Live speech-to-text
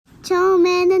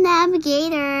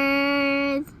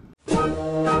Navigators.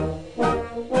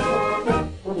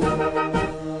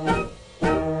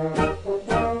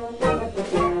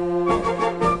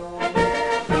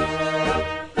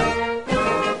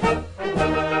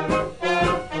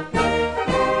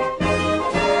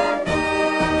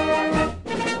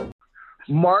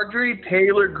 Marjorie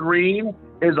Taylor Greene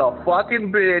is a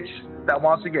fucking bitch that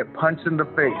wants to get punched in the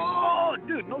face. Oh,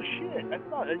 dude, no shit. I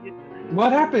thought it.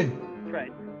 What happened?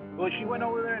 Right. Well, she went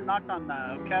over there and knocked on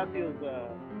Cassie's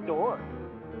door.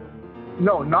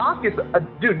 No, knock is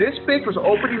dude. This bitch was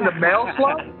opening the mail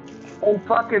slot and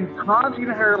fucking taunting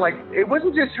her like it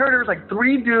wasn't just her. There was like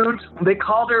 3 dudes. They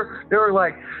called her. They were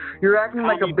like, "You're acting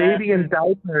like a baby in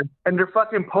diapers," and they're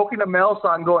fucking poking the mail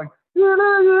slot and going,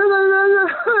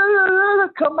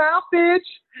 "Come out, bitch!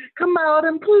 Come out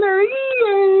and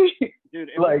play!" Dude,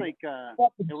 it was like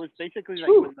it was basically like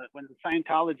when the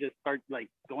Scientologists start like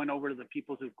going over to the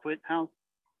people who quit house.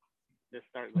 They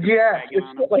start like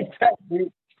it's like that,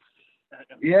 dude.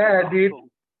 Yeah, dude.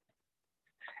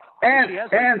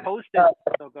 And posted.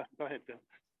 So go ahead, Bill.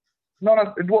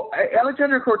 No. Well,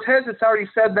 Alexandria Cortez has already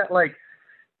said that like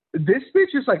this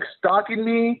bitch is like stalking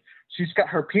me. She's got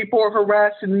her people are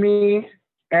harassing me,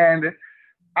 and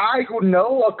I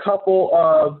know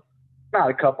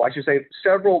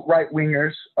several right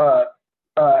wingers.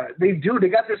 They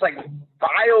got this like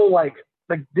vile like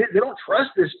they don't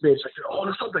trust this bitch. Like, oh,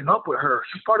 there's something up with her.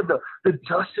 She's part of the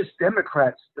Justice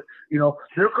Democrats. You know,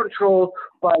 they're controlled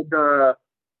by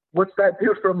what's that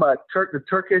dude from the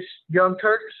Turkish Young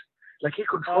Turks? Like he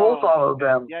controls all of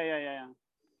them. Yeah.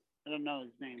 I don't know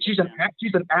his name. She's an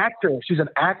actor. She's an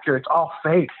actor. It's all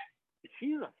fake.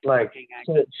 She's a fucking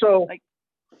actor. So like,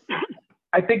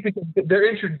 I think because they're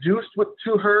introduced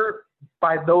to her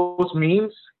by those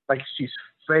means, like she's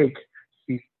fake.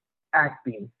 She's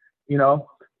acting. You know,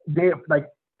 they like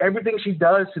everything she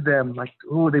does to them, like,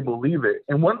 they believe it.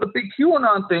 And one of the big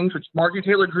QAnon things, which Marjorie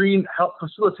Taylor Greene helped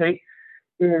facilitate,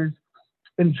 is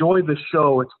enjoy the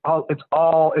show. It's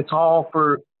all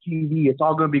for TV. It's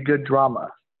all going to be good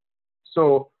drama.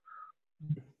 So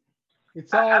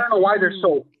I don't know why they're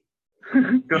so.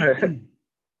 Go ahead.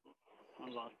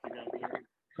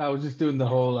 I was just doing the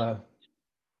whole,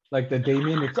 like the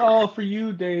Damien. It's all for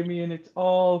you, Damien. It's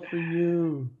all for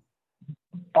you.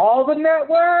 All the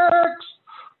networks.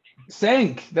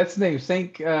 Sank. That's the name.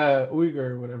 Sank Uyghur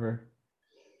or whatever.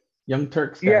 Young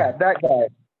Turks guy. Yeah, that guy.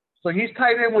 So he's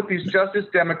tied in with these Justice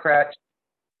Democrats,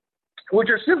 which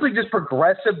are simply just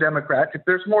progressive Democrats. If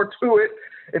there's more to it,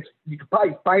 you can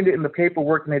probably find it in the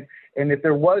paperwork. And if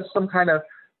there was some kind of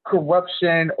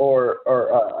corruption or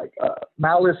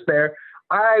malice there,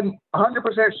 I'm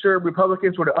 100% sure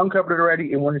Republicans would have uncovered it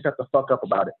already and wouldn't have to fuck up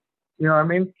about it. You know what I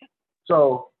mean?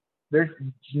 So there's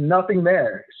nothing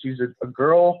there. She's a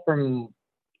girl from,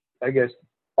 I guess,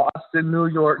 Brooklyn,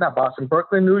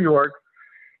 New York.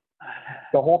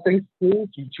 The whole thing,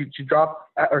 she dropped,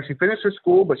 or she finished her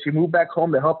school, but she moved back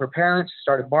home to help her parents. She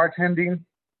started bartending.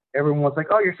 Everyone was like,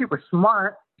 "Oh, you're super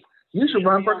smart. You should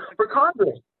run for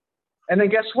Congress." And then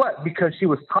guess what? Because she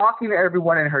was talking to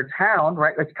everyone in her town,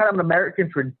 right? It's kind of an American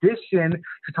tradition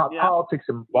to talk politics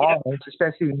and violence,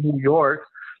 especially in New York.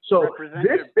 So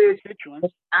this bitch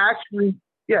is actually,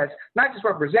 not just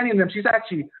representing them, she's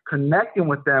actually connecting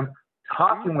with them,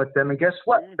 talking with them. And guess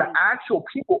what? The actual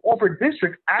people over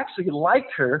district actually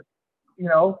liked her, you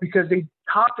know, because they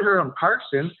talked to her in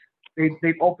person.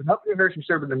 They've opened up to her. She's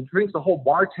serving them drinks, the whole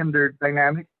bartender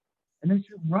dynamic. And then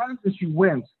she runs and she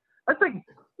wins. That's like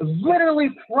literally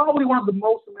probably one of the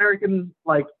most American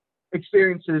like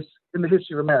experiences in the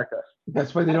history of America.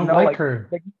 That's why they don't like her.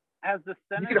 Has the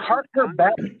Senate you could hark her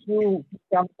back to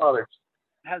grandfathers.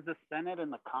 Has the Senate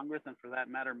and the Congress, and for that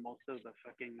matter, most of the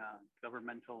fucking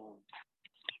governmental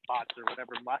spots or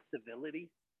whatever, lost civility?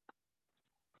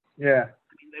 Yeah.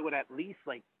 I mean, they would at least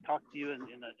like talk to you in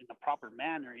a proper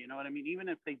manner. You know what I mean? Even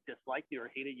if they disliked you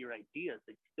or hated your ideas,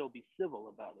 they'd still be civil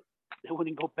about it. They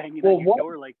wouldn't go banging on your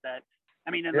door like that. I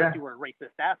mean, unless you were a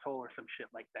racist asshole or some shit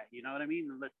like that. You know what I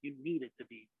mean? Unless you need it to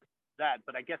be that.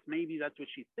 But I guess maybe that's what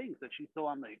she thinks, that she's so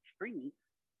on the extreme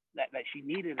that she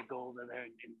needed to go over there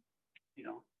and you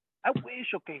know. I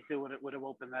wish they would have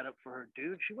opened that up for her,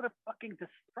 dude. She would have fucking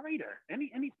destroyed her.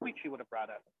 Any point she would have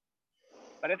brought up.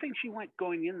 But I think she went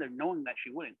going in there knowing that she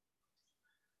wouldn't.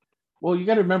 Well, you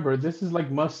got to remember, this is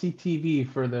like must-see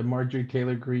TV for the Marjorie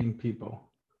Taylor Greene people.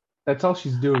 That's all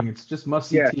she's doing. It's just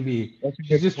must-see TV.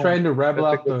 She's just trying to rebel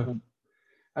out the...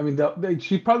 I mean,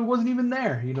 she probably wasn't even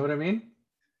there. You know what I mean?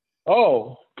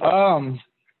 Oh,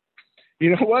 you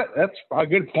know what? That's a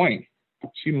good point.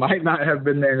 She might not have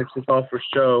been there. It's just all for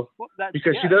show.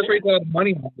 Because she does raise a lot of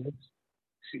money on this.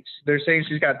 they're saying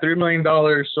she's got $3 million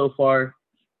so far.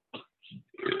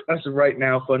 As of right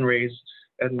now, fundraised,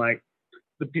 and like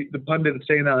the pundits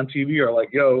saying that on TV are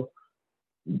like, "Yo,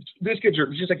 this gives her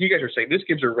just like you guys are saying. This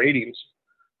gives her ratings.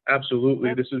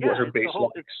 Absolutely, this is what her base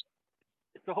likes."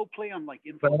 It's the whole play on like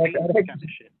infotainment kind of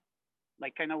shit.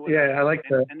 Like kind of. Yeah, I like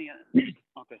that.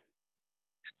 Okay.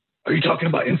 Are you talking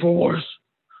about Infowars?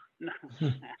 No.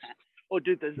 Oh,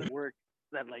 dude, there's a work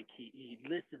that like he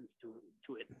listens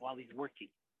to it while he's working.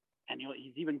 And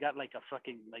he's even got like a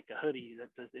fucking like a hoodie that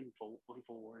says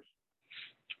Infowars.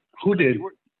 Who did?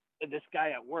 This guy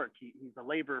at work. He's a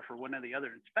laborer for one of the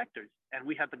other inspectors, and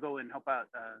we had to go and help out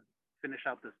finish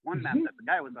out this one map that the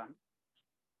guy was on.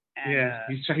 And, yeah,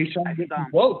 he's trying to get you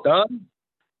quote, dog.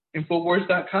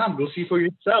 Infowars.com. Go see for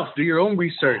yourself. Do your own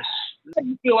research. How do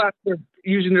you feel after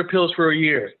using their pills for a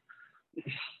year?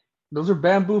 Those are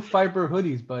bamboo fiber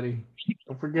hoodies, buddy.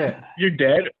 Don't forget. You're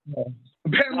dead. No.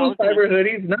 Bamboo fiber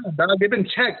hoodies? No, dog. They've been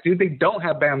checked, dude. They don't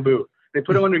have bamboo. They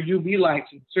put them under UV lights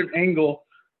at a certain angle.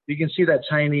 You can see that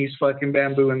Chinese fucking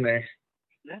bamboo in there.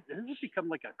 This has become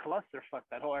like a clusterfuck,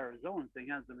 that whole Arizona thing,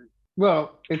 hasn't it?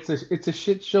 Well, it's a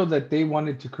shit show that they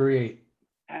wanted to create.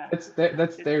 That's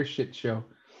their shit show.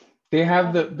 They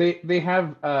have they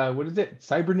have what is it?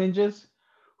 Cyber Ninjas,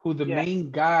 who the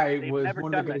main guy was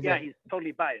one of the guys. Yeah, he's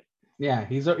totally biased. Yeah,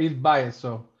 he's biased.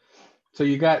 So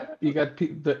you got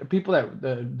the people that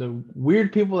the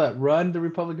weird people that run the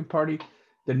Republican Party,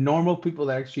 the normal people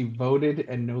that actually voted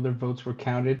and know their votes were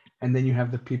counted, and then you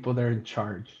have the people that are in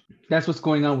charge. That's what's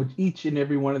going on with each and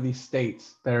every one of these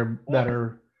states that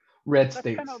are red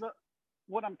states. Kind of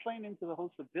what I'm playing into the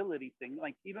whole civility thing,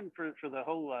 like even for the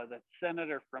whole that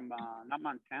senator from not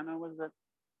Montana, was it?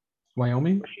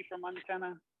 Wyoming? Was she from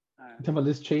Montana? You talking about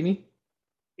Liz Cheney?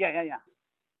 Yeah.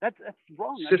 That's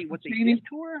wrong. I mean, what they did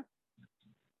to her,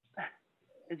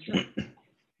 it's just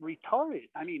retarded.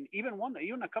 I mean, even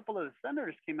a couple of the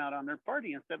senators came out on their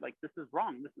party and said, like, this is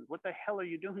wrong. This is, what the hell are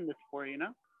you doing this for, you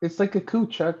know? It's like a coup,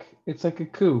 Chuck. It's like a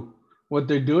coup. What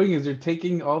they're doing is they're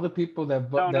taking all the people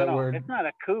that No, were. It's not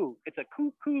a coup. It's a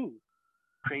coup.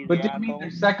 Crazy. But they mean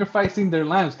they're sacrificing their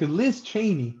lives because Liz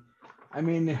Cheney, I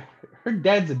mean, her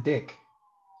dad's a dick.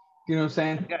 You know what I'm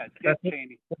saying? Yeah, it's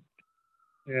Cheney.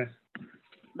 Yeah.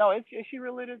 No, is she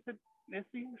related to his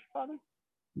father?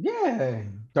 Yeah,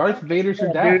 Darth Vader's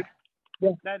her dad.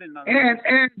 Yeah.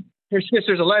 And her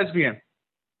sister's a lesbian.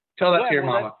 Tell that to your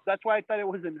mama. That's why I thought it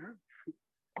wasn't her.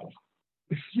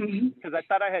 Because I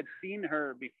thought I had seen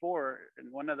her before in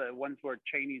one of the ones where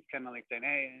Cheney's kind of like saying,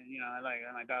 "Hey,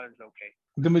 my daughter's okay."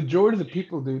 The majority of the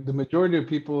people The majority of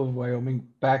people of Wyoming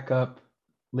back up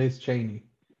Liz Cheney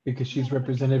because she's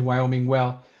represented Wyoming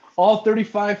well. All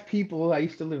 35 people. I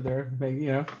used to live there. You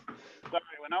know.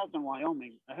 Sorry, when I was in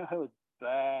Wyoming, it was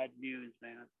bad news,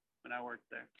 man. When I worked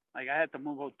there, like I had to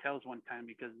move hotels one time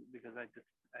because I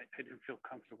didn't feel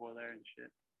comfortable there and shit.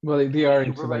 Well, they are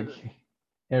into like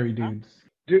hairy dudes.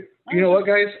 Dude, you know what,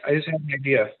 guys? I just had an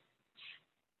idea.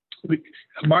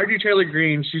 Marjorie Taylor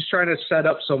Greene, she's trying to set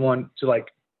up someone to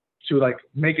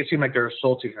make it seem like they're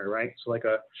assaulting her, right? So like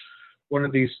one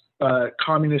of these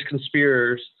communist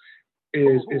conspirators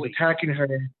is attacking her.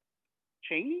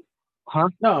 Cheney? Huh?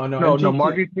 No,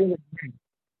 Marjorie Taylor Greene.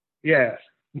 Yeah.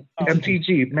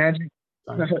 MTG, Magic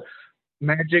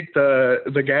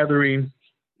the Gathering,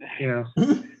 you know.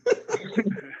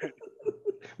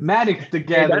 Maddox the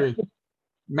Gathering.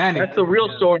 That's the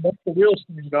real story. That's the real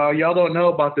story, dog. Y'all don't know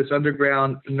about this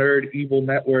underground nerd evil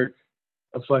network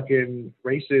of fucking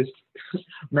racist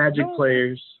Magic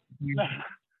players.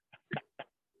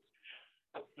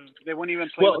 They won't even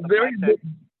play with the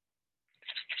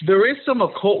there is some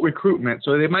occult recruitment,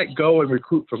 so they might go and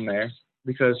recruit from there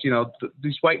because, you know,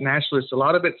 these white nationalists, a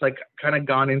lot of it's like kind of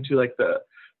gone into like the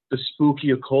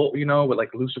spooky occult, you know, with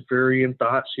like Luciferian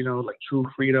thoughts, you know, like true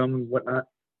freedom and whatnot.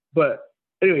 But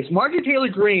anyways, Marjorie Taylor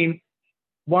Greene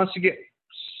wants to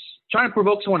trying to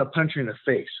provoke someone to punch her in the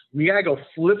face. We gotta go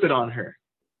flip it on her.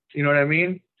 You know what I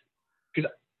mean?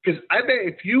 Because I bet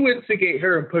if you instigate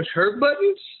her and push her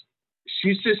buttons,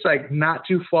 she's just like not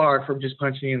too far from just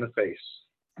punching you in the face.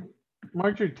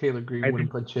 Marjorie Taylor Greene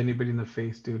wouldn't punch anybody in the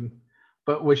face, dude.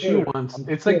 But what she wants,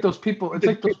 it's like those people. It's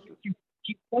like those.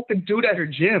 She's fucking dude at her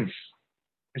gym,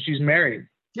 and she's married.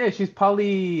 Yeah, she's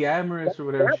polyamorous or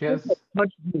whatever. She has.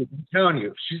 Punch dudes, I'm telling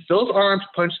you, those arms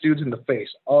punch dudes in the face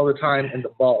all the time, and the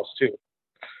balls too.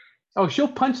 Oh, she'll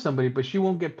punch somebody, but she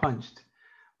won't get punched.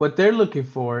 What they're looking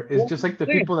for is just like the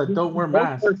people that don't wear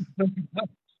masks.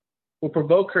 Will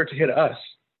provoke her to hit us.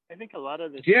 I think a lot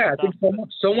of this. Yeah, I think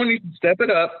someone needs to step it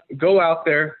up, go out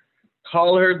there,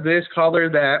 call her this, call her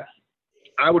that.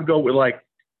 I would go with like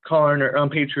calling her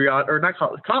unpatriotic, or not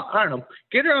I don't know,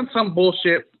 get her on some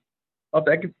bullshit up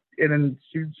that, and then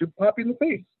she'll pop you in the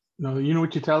face. No, you know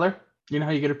what you tell her? You know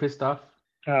how you get her pissed off?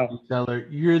 How? You tell her,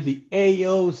 you're the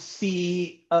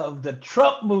AOC of the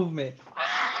Trump movement.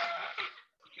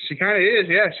 She kind of is,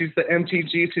 yeah. She's the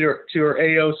MTG to her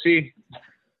AOC.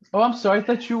 Oh, I'm sorry. I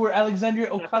thought you were Alexandria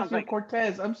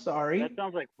Ocasio-Cortez. I'm sorry. That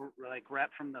sounds like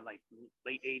rap from the late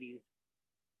 '80s.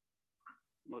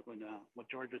 What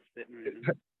George was spitting right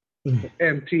now.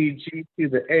 MTG to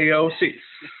the AOC.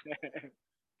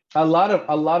 A lot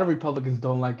of Republicans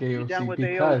don't like AOC. You down with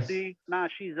because AOC? Nah,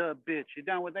 she's a bitch. You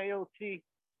down with AOC?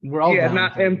 We're all down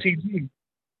not MTG.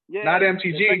 Yeah, not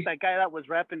MTG. It's like that guy that was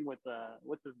rapping with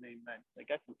what's his name? That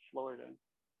guy from Florida.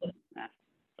 Nah,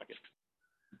 fuck it.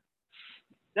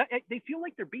 They feel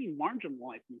like they're being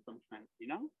marginalized in some sense, you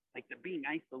know, like they're being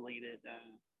isolated.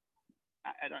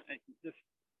 I don't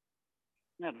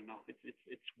know.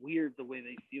 It's weird the way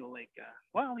they feel like.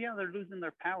 Well, yeah, they're losing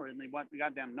their power, and they want the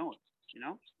goddamn know it, you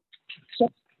know. So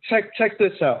check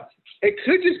this out. It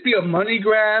could just be a money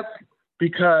grab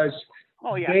because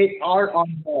they are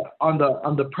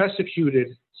on the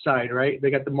persecuted side, right?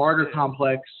 They got the martyr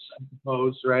complex, I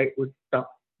suppose, right? With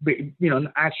an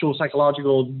actual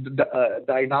psychological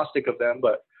diagnostic of them,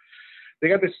 but they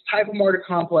got this type of martyr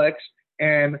complex,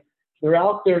 and they're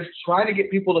out there trying to get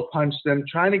people to punch them,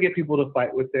 trying to get people to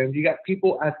fight with them. You got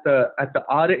people at the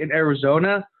audit in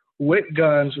Arizona with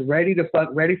guns, ready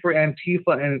for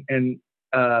Antifa and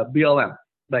BLM.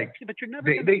 Like, but you're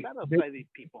never going to satisfy these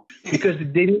people because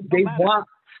they want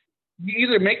you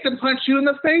either make them punch you in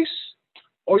the face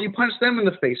or you punch them in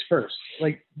the face first.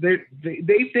 Like they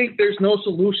think there's no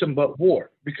solution but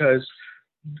war because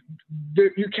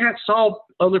you can't solve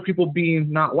other people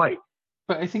being not white.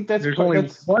 But I think there's only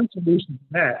one solution to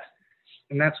that,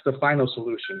 and that's the final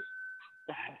solution.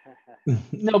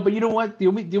 No, but you know what? The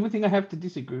only thing I have to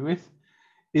disagree with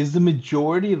is the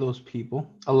majority of those people,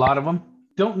 a lot of them,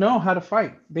 don't know how to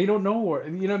fight. They don't know, or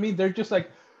you know what I mean? They're just like,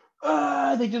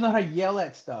 they just know how to yell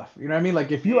at stuff. You know what I mean?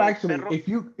 Like if you actually, if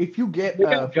you get they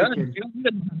got guns,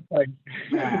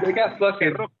 they got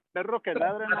fucking.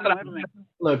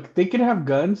 Look, they can have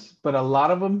guns, but a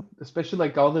lot of them, especially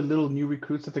like all the little new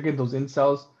recruits that they're getting, those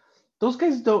incels, those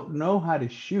guys don't know how to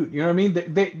shoot. You know what I mean?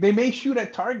 They may shoot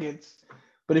at targets,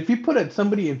 but if you put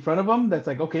somebody in front of them that's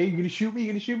like, okay, you're gonna shoot me,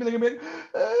 they're gonna be like,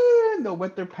 and they'll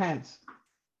wet their pants.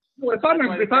 Well, if I'm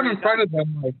in front of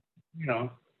them, like, you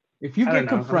know, if you get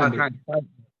confronted,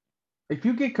 do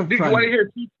you want to hear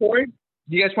a true story?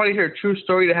 Do you guys want to hear a true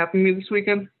story that happened to me this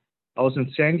weekend? I was in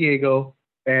San Diego,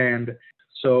 and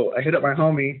so I hit up my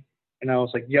homie, and I was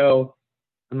like, yo,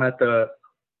 I'm at the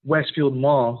Westfield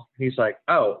Mall. He's like,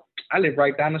 oh, I live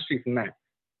right down the street from that.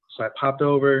 So I popped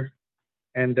over,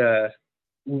 and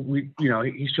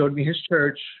he showed me his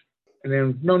church, and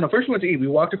then first we went to eat. We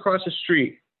walked across the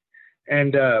street,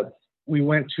 and we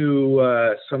went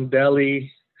to some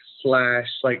deli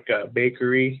 /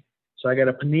 bakery. So I got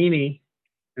a panini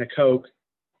and a Coke,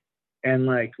 and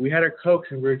like we had our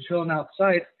Cokes, and we were chilling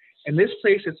outside. And this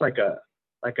place, it's like a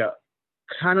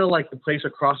kind of like the place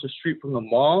across the street from the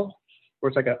mall, where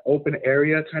it's like an open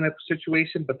area kind of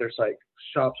situation, but there's like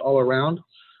shops all around,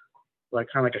 like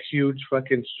kind of like a huge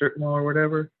fucking strip mall or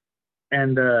whatever.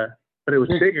 And but it was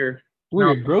bigger.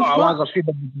 Were you at Grossmont?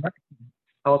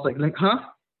 I was like, huh?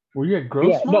 Were you at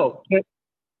Grossmont? Yeah, no,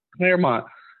 Claremont.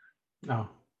 Oh.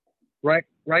 Right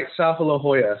south of La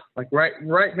Jolla, like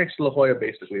right next to La Jolla,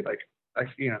 basically, like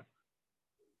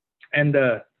and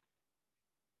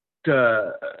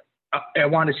I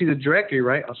wanted to see the directory,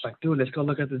 right? I was like, dude, let's go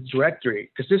look at the directory,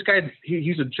 because this guy,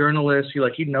 he's a journalist.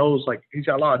 He knows, like, he's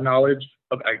got a lot of knowledge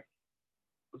of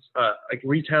like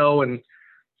retail and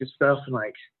just stuff. And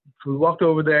like, we walked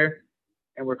over there,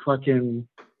 and we're fucking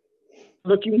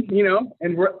looking,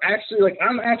 and we're actually like,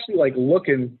 I'm actually like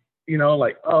looking,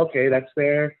 like, oh, okay, that's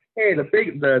there. Hey, the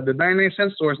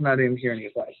 99-cent store's not in here. And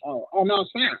he's like, oh no,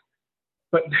 it's not.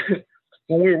 But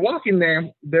when we were walking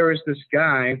there was this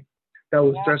guy that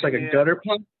was dressed like a gutter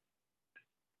punk.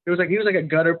 He was like a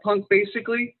gutter punk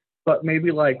basically, but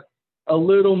maybe like a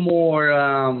little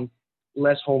more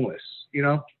less homeless,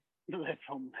 Less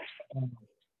homeless.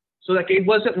 So like he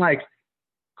wasn't like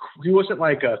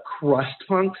a crust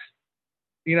punk,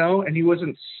 and he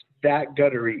wasn't that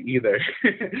guttery either.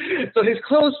 So his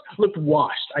clothes looked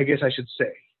washed, I guess I should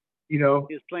say. He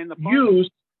was playing the part.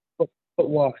 Used but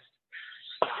washed.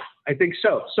 I think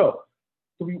so. So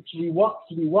we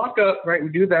walk up, right? We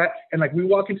do that, and like we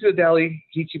walk into the deli.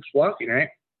 He keeps walking, right?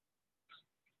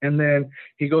 And then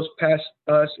he goes past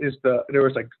us. There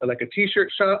was like a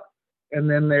t-shirt shop, and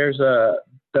then there's a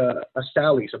a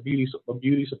Sally's, a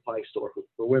beauty supply store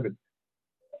for women,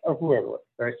 or whoever,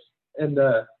 right? And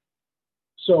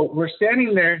so we're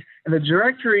standing there, and the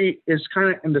directory is kind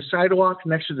of in the sidewalk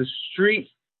next to the street,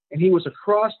 and he was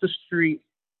across the street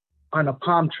on a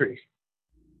palm tree.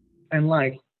 And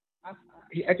like,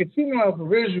 I could see him off a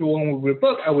visual, and when we would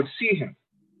book, I would see him,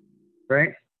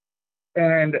 right?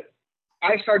 And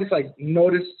I started to like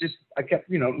notice, I kept,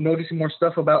 noticing more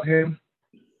stuff about him.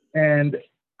 And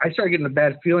I started getting a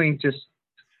bad feeling, just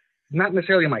not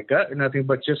necessarily in my gut or nothing,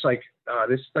 but just like,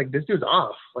 this dude's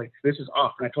off. Like, this is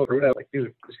off. And I told her, like,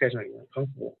 dude, this guy's not even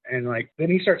comfortable. And like, then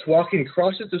he starts walking, he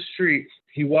crosses the street.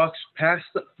 He walks past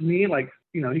me, like,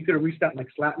 he could have reached out and like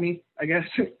slapped me, I guess.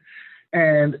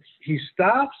 And he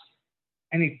stops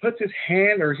and he puts his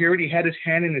hand, or he already had his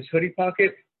hand in his hoodie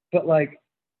pocket. But like,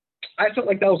 I felt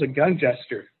like that was a gun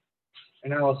gesture.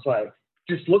 And I was like,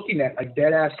 just looking at, like,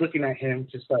 dead ass looking at him,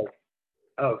 just like,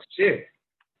 oh shit.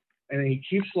 And then he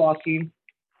keeps walking,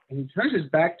 and he turns his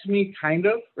back to me, kind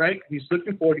of, right? He's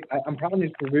looking forward. I'm probably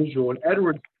his pervisual, and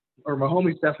Edward, or my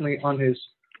homie's definitely on his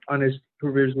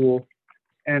pervisual.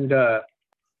 And I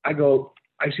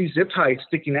see zip ties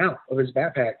sticking out of his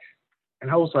backpack, and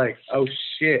I was like, oh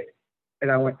shit.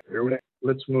 And I went,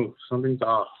 let's move. Something's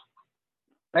off.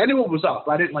 I knew what was off.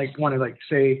 I didn't like want to like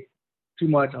say too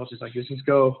much. I was just like, let's just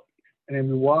go. And then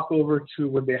we walk over to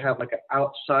where they have like an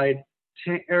outside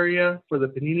tent area for the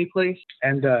panini place.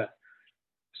 And as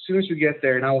soon as we get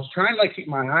there, and I was trying to like keep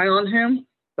my eye on him,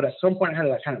 but at some point I had to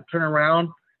like kind of turn around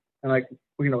and like,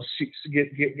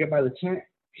 get by the tent.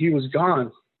 He was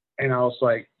gone. And I was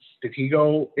like, did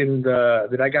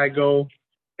that guy go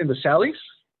in the Sally's?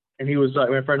 And he was like,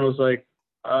 my friend was like,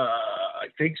 I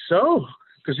think so.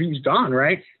 Because he was gone,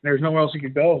 right? And there was nowhere else he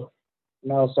could go.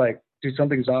 And I was like, dude,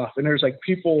 something's off. And there's like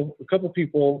a couple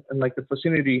people in like the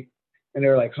vicinity, and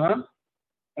they're like, huh?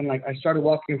 And like, I started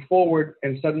walking forward,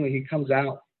 and suddenly he comes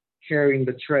out carrying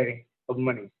the tray of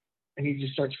money. And he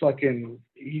just starts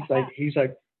he's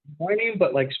like whining,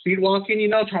 but like speed walking,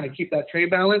 trying to keep that tray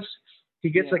balance. He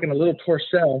gets like in a little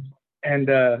torcel, and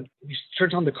he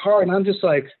turns on the car, and I'm just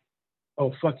like,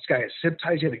 oh, fuck, this guy has zip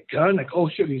ties, he had a gun. Like, oh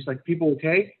shit, he's like, people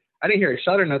okay? I didn't hear a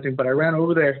shot or nothing, but I ran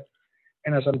over there,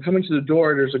 and as I'm coming to the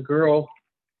door, there's a girl,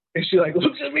 and she like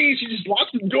looks at me, she just locks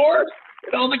the door,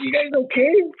 and I was like, you guys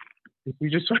okay?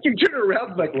 We just fucking turned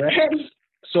around, like, ran.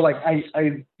 So like,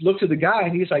 I looked at the guy,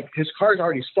 and he's like, his car's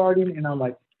already starting, and I'm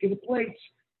like, get the plates.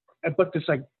 But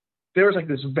there was like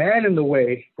this van in the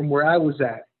way from where I was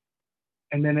at,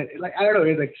 and then I don't know,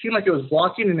 it like seemed like it was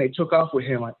blocking, and they took off with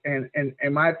him, and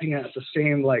in my opinion, at the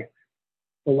same like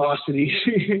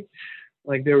velocity.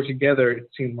 Like they were together, it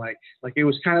seemed like it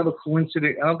was kind of a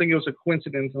coincidence. I don't think it was a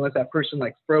coincidence unless that person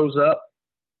like froze up,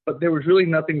 but there was really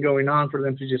nothing going on for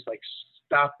them to just like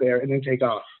stop there and then take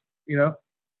off, like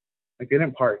they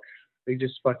didn't park. They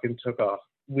just fucking took off.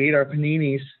 We ate our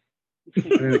paninis,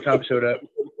 and then the cop showed up.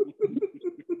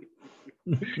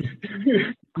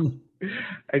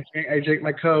 I drank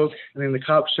my Coke, and then the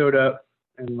cop showed up,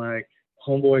 and like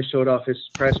homeboy showed off his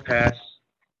press pass.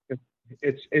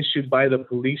 It's issued by the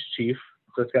police chief,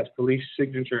 so it's got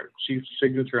chief's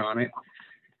signature on it.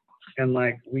 And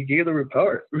like we gave the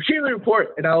report,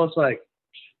 and I was like,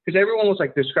 because everyone was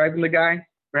like describing the guy,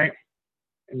 right?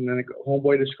 And then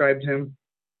homeboy described him,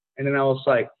 and then I was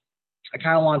like, I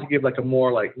kind of wanted to give like a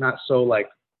more like not so like,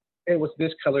 hey, what's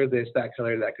this color, this, that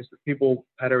color, that, because the people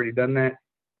had already done that,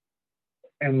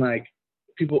 and like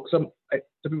some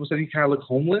people said he kind of looked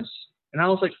homeless, and I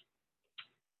was like,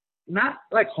 not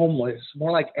like homeless,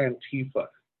 more like Antifa.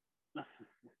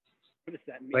 What does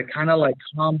that mean? Like kind of like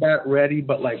combat ready,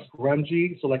 but like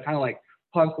grungy. So like kind of like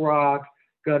punk rock,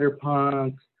 gutter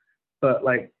punk, but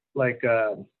like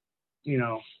you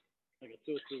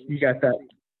got that.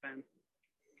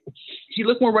 He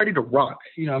looked more ready to rock.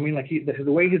 You know what I mean? Like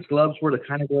the way his gloves were, the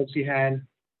kind of gloves he had.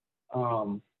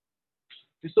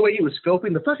 Just the way he was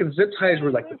scoping. The fucking zip ties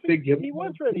were like the big giveaway. He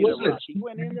was ready to rock. He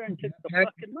went in there and took the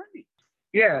fucking money.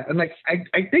 Yeah, and like I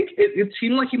think it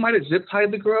seemed like he might have zip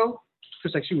tied the girl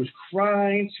because like she was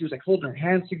crying, she was like holding her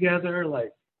hands together.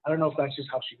 Like I don't know if that's just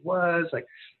how she was. Like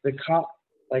the cop,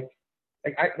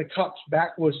 the cop's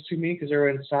back was to me because they were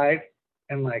inside,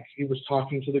 and like he was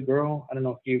talking to the girl. I don't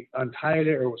know if he untied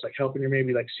it or was like helping her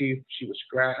maybe like see if she was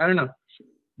scratched. I don't know,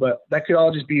 but that could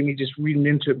all just be me just reading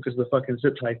into it because of the fucking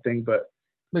zip tie thing. But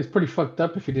it's pretty fucked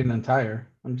up if you didn't untie her.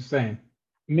 I'm just saying.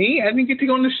 Me? I didn't get to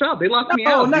go in the shop. They locked me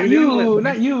No, out. not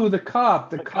you. The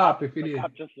cop. The cop. If you did. The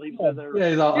cop just leaves her there. Yeah,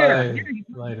 he's all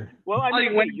later. Well, I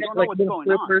mean, you don't know what's going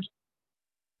on. Or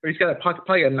he's got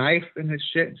probably a knife in his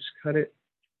shit. Just cut it.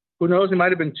 Who knows? It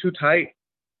might have been too tight.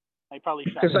 I probably.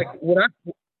 Because like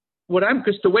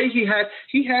because the way he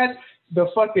had the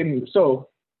fucking, so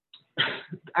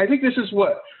I think this is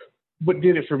what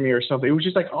did it for me or something. It was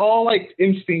just like all like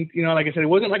instinct, you know, like I said, it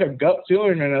wasn't like a gut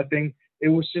feeling or nothing. It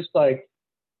was just like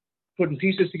putting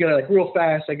pieces together like real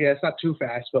fast, I guess, not too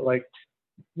fast, but like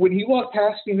when he walked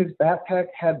past me, his backpack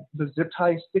had the zip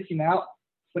tie sticking out,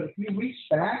 but if he reached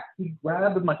back, he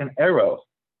grabbed them like an arrow.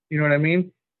 You know what I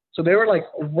mean? So they were like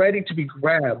ready to be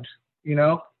grabbed, you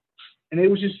know? And it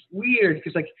was just weird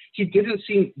because like he didn't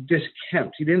seem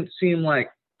diskempt. He didn't seem like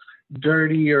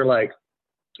dirty or like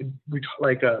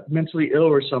mentally ill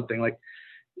or something, like,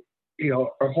 you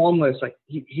know, or homeless. Like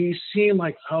he seemed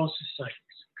like, I was just like,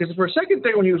 because for a second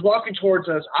there when he was walking towards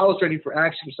us, I was ready for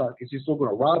action shot because he's still going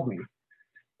to rob me.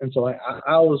 And so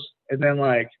I was, and then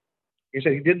like he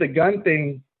said, he did the gun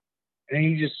thing, and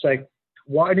he just like,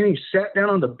 why didn't he sat down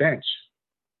on the bench?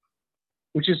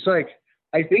 Which is like,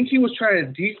 I think he was trying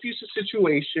to defuse the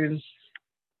situation.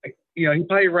 You know, he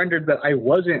probably rendered that I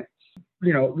wasn't,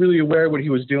 you know, really aware of what he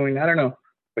was doing. I don't know.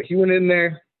 But he went in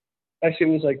there. Actually,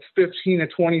 it was like 15 to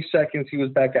 20 seconds. He was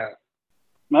back out.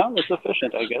 Well, it's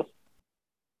efficient, I guess.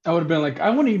 I would have been like, I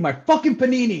want to eat my fucking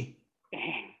panini.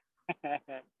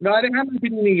 No, I didn't have my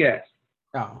panini yet.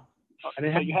 Oh. I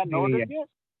didn't have you hadn't ordered yet?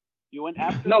 You went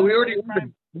after? No, we already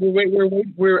ordered.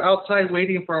 We're outside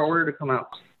waiting for our order to come out.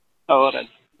 Oh,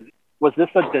 was this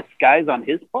a disguise on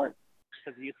his part?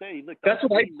 Because you say he looked. That's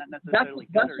what that's what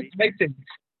I think.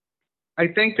 I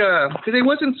think because it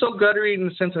wasn't so guttery in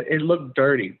the sense that it looked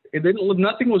dirty. It didn't look.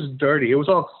 Nothing was dirty. It was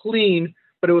all clean,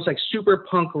 but it was like super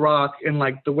punk rock, and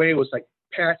like the way it was like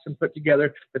patched and put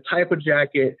together, the type of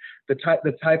jacket, the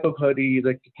type of hoodie,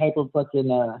 the type of fucking.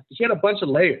 He had a bunch of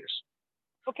layers.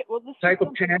 Okay, well, this type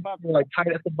of pants were like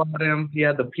tight at the bottom. He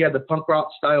had the punk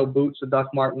rock style boots, the Doc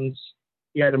Martens.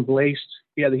 He had them laced.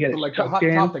 He had it like a Hot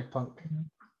Topic punk.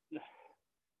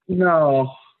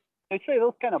 No. They say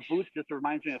those kind of boots just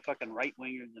reminds me of fucking right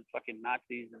wingers and fucking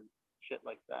Nazis and shit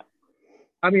like that.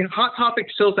 I mean, Hot Topic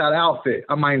sells that outfit,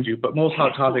 mind you, but most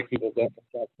Hot Topic people don't. That's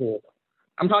that cool.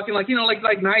 I'm talking like, you know,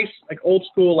 like nice, like old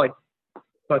school, like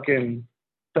fucking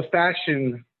the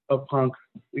fashion of punk,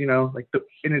 you know, like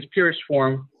in its purest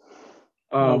form.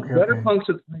 Gutter Punk's,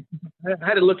 I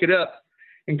had to look it up,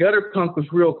 and Gutter Punk was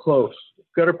real close.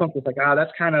 Gutter Punk was like,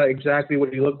 that's kind of exactly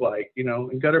what he looked like, you know.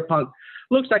 And Gutter Punk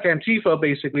looks like Antifa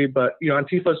basically, but you know,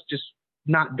 Antifa's just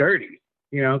not dirty,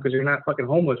 you know, because they're not fucking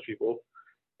homeless people,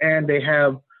 and they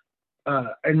have,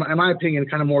 in my opinion,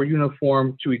 kind of more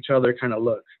uniform to each other kind of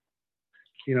look.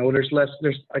 You know, there's like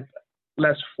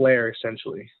less flair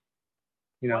essentially.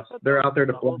 You know, they're out there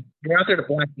to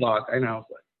black bloc. I know.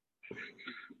 But.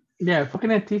 Yeah, fucking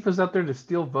Antifa's out there to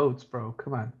steal votes, bro.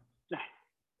 Come on.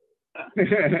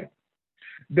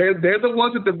 They're the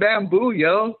ones with the bamboo,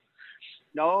 yo.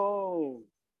 No.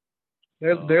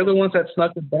 They're the ones that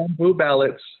snuck the bamboo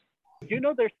ballots. You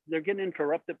know they're getting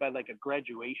interrupted by like a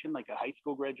graduation, like a high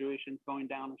school graduation going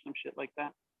down or some shit like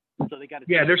that. So they got to.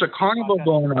 Yeah, there's a carnival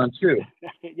going on too.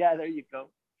 Yeah, there you go.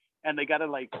 And they got to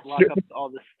like lock up all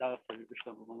this stuff or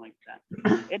something like that.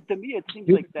 And to me, it seems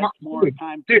like that's more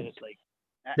time to like.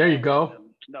 There you go.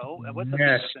 No, what's the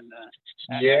yes.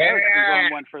 Yeah. Eric's been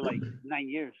going one for like 9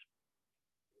 years.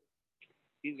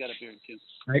 He's got a beard too.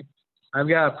 I've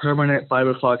got a permanent 5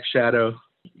 o'clock shadow.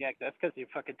 Yeah, that's because you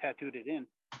fucking tattooed it in.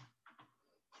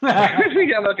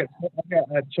 Yeah, look at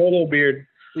a cholo beard.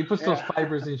 He puts those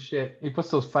fibers in shit. He puts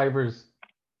those fibers.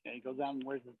 Yeah, he goes out and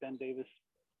wears his Ben Davis,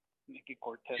 Nicky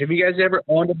Cortez. Have you guys ever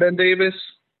owned a Ben Davis?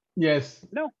 Yes.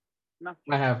 No.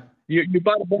 I have. You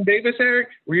bought a Ben Davis, Eric?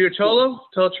 Were you a cholo?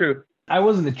 Tell the truth. I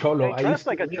wasn't a cholo. I dressed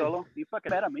like a cholo. You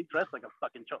fucking had him. He dressed like a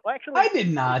fucking cholo. Well, actually, I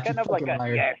did not. Kind of like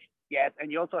a yes, and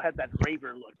you also had that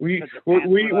raver look. Were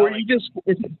you just?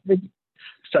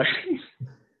 Sorry.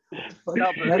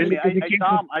 No, but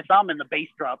I saw him in the bass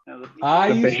drop. I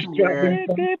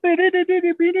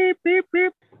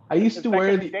used to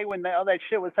wear the day when all that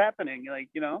shit was happening, like,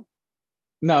 you know.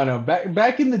 No.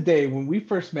 Back in the day when we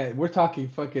first met, we're talking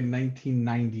fucking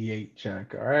 1998,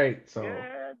 Chuck. All right, so.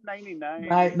 Yeah, 99.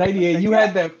 98. You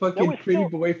had that fucking pretty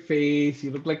boy face.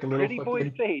 You looked like a little pretty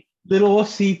boy face. Little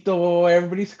Osito.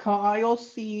 Everybody's calling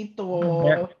Osito.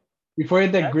 Yeah. Before he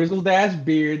had that grizzled ass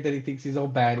beard that he thinks he's all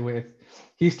bad with.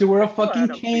 He used to wear a fucking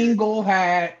Kangol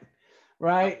hat,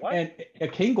 right? And a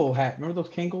Kangol hat. Remember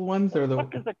those Kangol ones? What the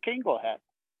fuck is a Kangol hat?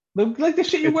 Look like the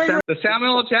shit you wear. The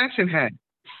Samuel L. Jackson hat.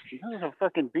 That was a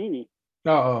fucking beanie.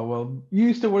 Oh, well, you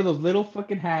used to wear those little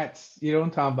fucking hats. You know what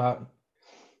I'm talking about.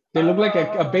 They look like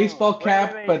a baseball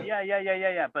cap, but...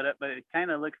 Yeah. But it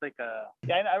kind of looks like a...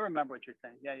 Yeah, I remember what you're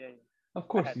saying. Yeah. Of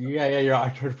course. Yeah, I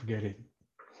tried to forget it.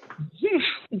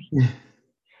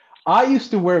 I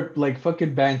used to wear like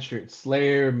fucking band shirts,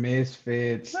 Slayer,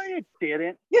 Misfits. No, you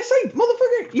didn't. Yes,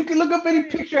 motherfucker. You can look up any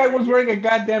picture. I was wearing a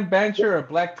goddamn band shirt or a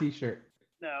black t-shirt.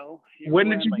 No. When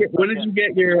did you get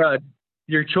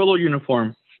your Cholo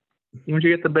uniform? When did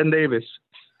you get the Ben Davis?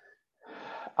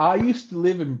 I used to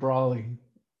live in Brawley,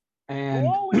 and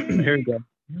here we go.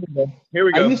 Here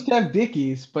we go. I used to have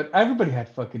Dickies, but everybody had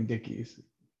fucking Dickies.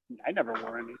 I never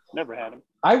wore any. Never had them.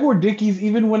 I wore Dickies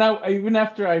even when I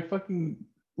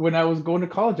was going to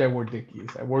college. I wore Dickies.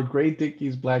 I wore gray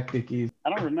Dickies, black Dickies. I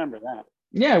don't remember that.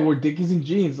 Yeah, I wore Dickies and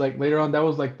jeans. Like later on, that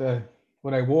was like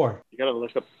what I wore. You gotta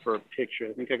look up for a picture.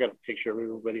 I think I got a picture of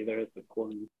everybody there at the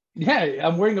corner. Yeah,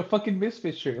 I'm wearing a fucking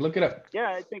Misfits shirt. Look it up. Yeah,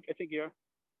 I think you are.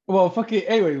 Well, fucking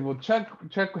anyway. Well,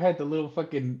 Chuck had the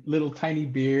little tiny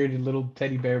beard and little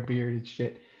teddy bear beard and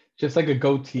shit, just like a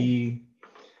goatee.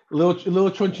 Little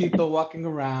chonchito walking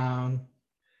around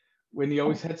when he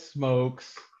always had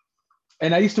smokes.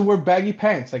 And I used to wear baggy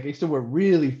pants. Like I used to wear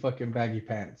really fucking baggy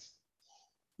pants.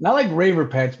 Not like raver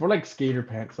pants, more like skater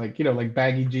pants, like like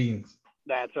baggy jeans.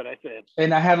 That's what I said.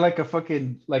 And I had like a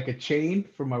fucking a chain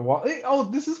for my wall. Oh,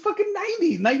 this is fucking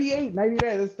 90, 98,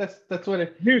 99. That's what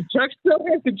it. Dude, Chuck still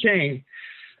has the chain.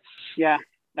 Yeah,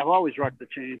 I've always rocked the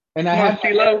chain. And I had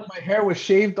my hair was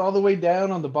shaved all the way down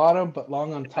on the bottom, but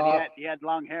long on top. He had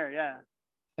long hair, yeah.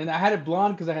 And I had it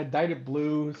blonde because I had dyed it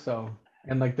blue,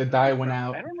 and like the dye went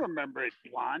out. I don't remember it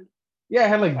blonde. Yeah, I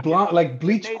had like blonde, like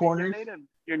bleach corners.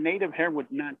 Your native hair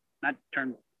would not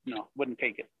turn. No, wouldn't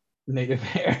take it. Native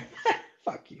hair.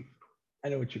 Fuck you. I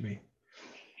know what you mean.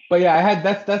 But yeah,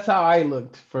 that's how I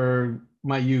looked for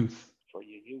my youth. For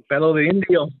your youth. Fellow the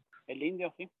Indio. El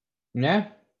Indio, sí. Yeah.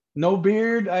 No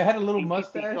beard. I had a little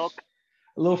mustache. A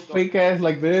little fake ass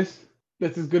like this.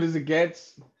 That's as good as it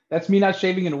gets. That's me not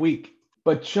shaving in a week.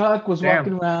 But Chuck was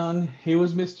walking around. He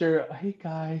was Mr. Hey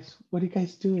guys, what are you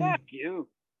guys doing? Fuck you.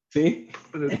 See?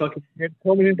 Was it fucking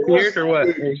prominent beard or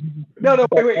what? No,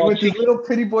 wait. With his little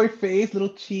pretty boy face,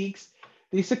 little cheeks.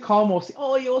 They used to call him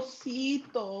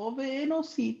Osito, ven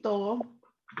Osito.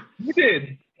 You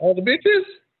did? All the bitches?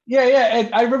 Yeah.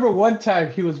 And I remember one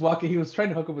time he was trying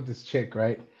to hook up with this chick,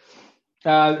 right?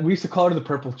 We used to call her the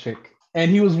purple chick. And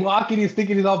he was walking, he's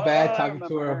thinking he's all bad, talking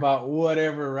to her about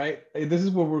whatever, right? This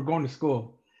is where we're going to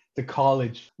school, to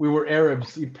college. We were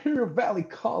Arabs, Imperial Valley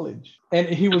College. And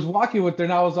he was walking with her,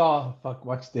 and I was all, fuck,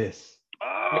 watch this.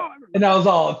 And I was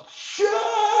all,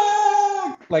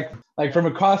 Chuck! Like from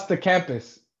across the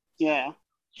campus. Yeah.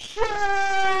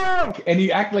 Chuck! And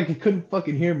he acted like he couldn't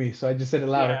fucking hear me, so I just said it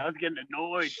louder. Yeah, I was getting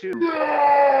annoyed too. Chuck!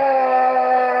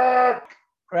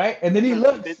 Right? And then he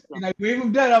looks, and I wave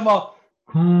him down, I'm all,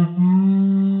 and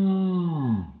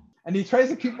he tries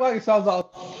to keep walking, so I was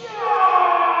all,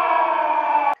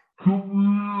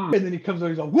 and then he comes over,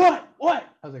 he's like, what? I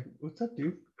was like, what's up,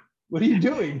 dude? What are you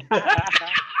doing? No,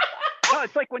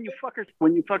 it's like when you fuckers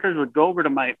would go over to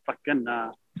my fucking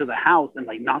to the house and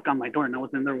like knock on my door, and I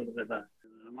was in there with a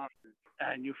monster,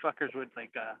 and you fuckers would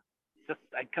like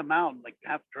I'd come out like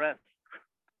half dressed.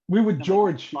 We would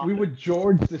George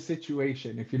the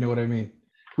situation, if you know what I mean.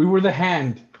 We were the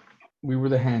hand.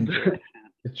 The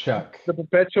Chuck. The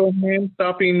perpetual hand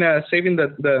stopping, saving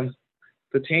the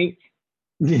taint.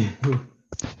 Yeah.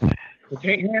 The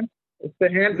taint hand. It's the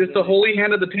hand. It's the holy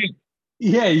hand of the taint.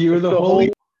 Yeah, you were the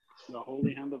holy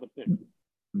hand of the pit.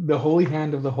 The holy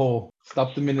hand of the hole.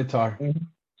 Stop the Minotaur. Mm-hmm.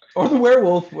 Or the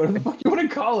werewolf. Whatever the fuck you want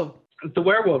to call him. It's the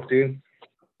werewolf, dude.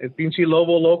 It's Pinche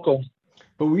Lobo Loco.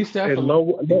 But we used to have La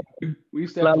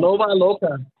Loba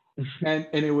Loca. And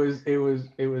it was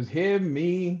him,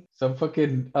 me, some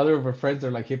fucking other of our friends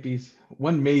are like hippies,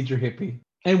 one major hippie.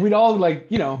 And we'd all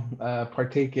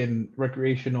partake in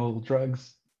recreational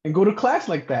drugs and go to class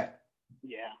like that.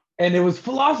 Yeah. And it was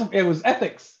philosophy, it was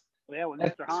ethics. Yeah, with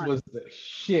Mr. Hahn was the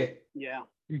shit. Yeah.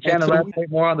 You can't elaborate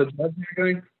more on the drugs you're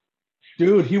doing?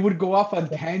 Dude, he would go off on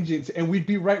tangents and we'd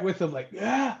be right with him like,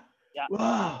 yeah.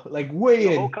 Wow, like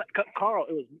way in. Carl,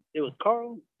 it was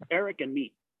Carl, Eric, and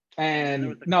me. And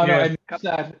and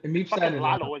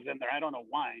Lalo was in there. I don't know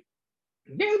why.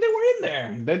 Yeah, they were in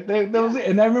there. That was it.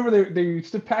 And I remember they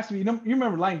used to pass me. You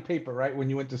remember lined paper, right? When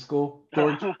you went to school,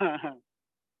 George.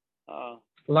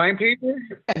 Line paper?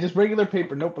 Yeah, just regular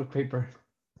paper, notebook paper.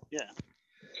 Yeah.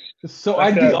 So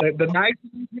like the nice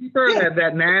paper, yeah.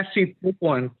 that nasty thick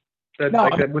one. With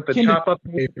the chop up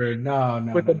paper.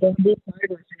 No. With the bamboo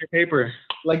fiber paper.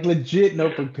 Like legit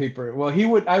notebook paper. Well,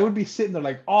 I would be sitting there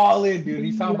like all in, dude.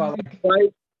 He's talking about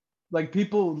like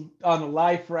people on a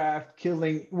life raft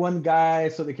killing one guy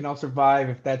so they can all survive,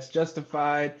 if that's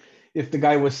justified. If the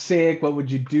guy was sick, what would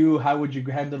you do? How would you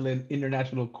handle an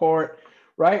international court?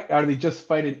 Right? Are they just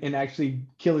fighting and actually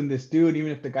killing this dude?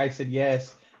 Even if the guy said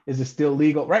yes, Is it still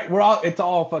legal? Right? It's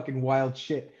all fucking wild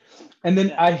shit. And then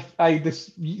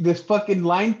this fucking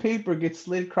lined paper gets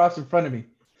slid across in front of me.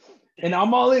 And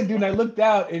I'm all in, dude. And I looked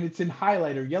out and it's in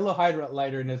highlighter, yellow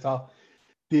highlighter, and it's all,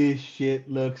 this shit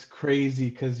looks crazy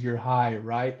because you're high,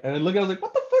 right? And I was like,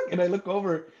 what the fuck? And I look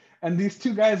over and these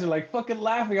two guys are like fucking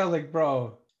laughing. I was like,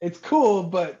 bro, it's cool,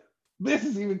 but this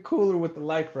is even cooler with the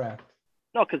life raft.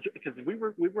 No, because we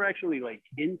were actually like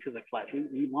into the class.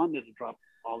 We wanted to drop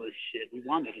all this shit. We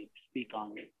wanted to speak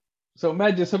on it. So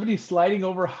imagine somebody sliding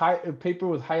over paper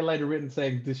with highlighter written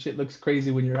saying this shit looks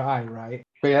crazy when you're high, right?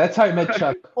 But yeah, that's how I met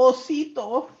Chuck.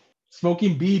 Osito.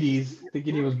 Smoking beaties,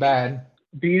 thinking he was bad.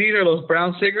 Beaties are those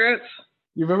brown cigarettes?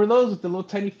 You remember those with the little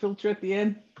tiny filter at the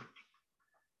end?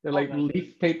 They're like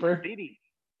leaf paper.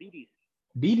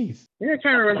 Beaties. Yeah, I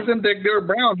kind of remember them. They were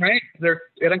brown, right?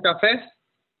 Eran café?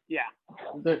 Yeah.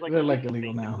 They're like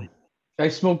illegal now. I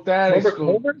smoked that.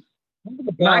 Remember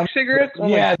the black cigarettes?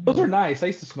 Yeah, those were nice. I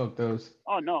used to smoke those.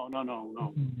 Oh, no.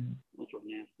 Those were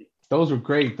nasty. Those were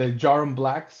great. The Jarum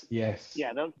Blacks, yes.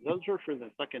 Yeah, those were for the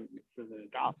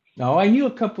goth. No, I knew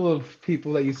a couple of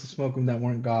people that used to smoke them that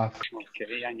weren't goth.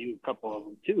 Okay, I knew a couple of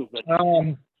them too, but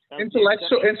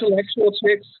intellectual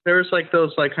chicks. There's like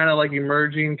those like kind of like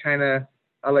emerging kind of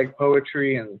I like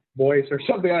poetry and voice or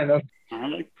something. I don't know. I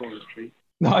like poetry.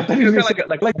 No, I thought you were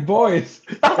like boys.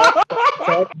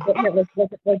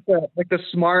 like the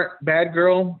smart bad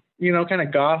girl, kind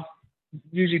of goth.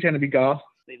 Usually tend to be goth.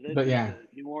 They lived in the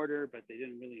New Order, but they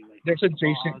didn't really like. There's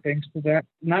adjacent things to that.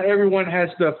 Not everyone has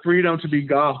the freedom to be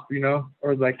goth,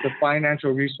 or like the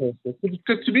financial resources.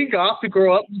 Because to be goth, to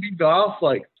grow up and be goth,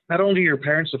 like not only do your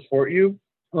parents support you,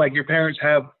 like your parents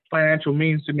have financial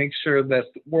means to make sure that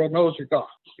the world knows you're goth.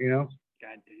 Goddamn.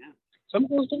 Some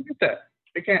girls don't get that.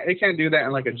 They can't do that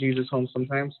in like a Jesus home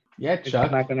sometimes. Yeah, Chuck.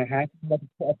 It's not gonna happen.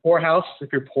 A poor house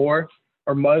if you're poor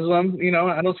or Muslim.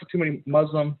 I don't see too many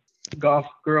Muslim goth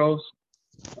girls.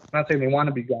 I'm not saying they want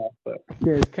to be goth, but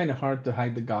yeah, it's kind of hard to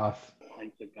hide the goth.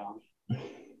 Hide the goth.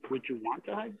 Would you want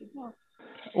to hide the goth?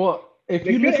 Well, if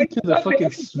you listen to the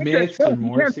fucking Smiths or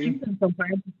Morrissey,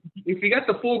 sometimes if you got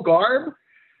the full garb,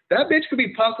 that bitch could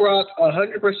be punk rock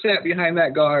 100% behind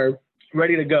that garb,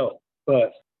 ready to go.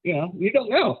 But you don't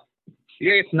know.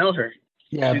 You get to know her.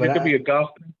 Yeah, but it could be a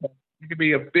goth. It could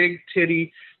be a big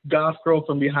titty goth girl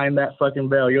from behind that fucking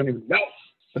veil. You don't even know.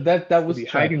 But that was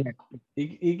Chuck.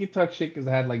 He could talk shit because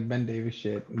I had like Ben Davis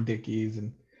shit and Dickies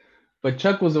but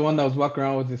Chuck was the one that was walking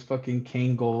around with his fucking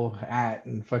Kangol hat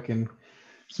and fucking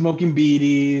smoking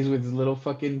beaties with his little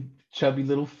fucking chubby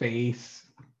little face.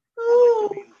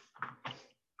 Oh,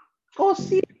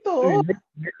 Osito.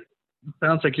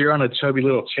 Sounds like you're on a chubby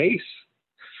little chase.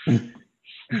 And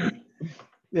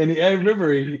I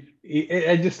remember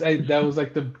that was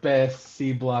like the best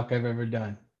C block I've ever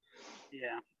done.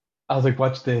 Yeah. I was like,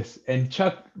 watch this. And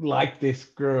Chuck liked this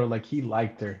girl, like he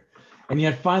liked her. And he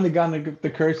had finally gotten the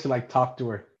courage to like talk to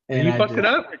her. And you fucked it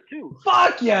up?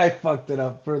 Fuck yeah, I fucked it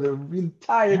up for the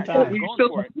entire time. You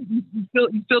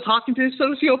still talking to his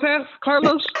sociopath,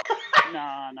 Carlos?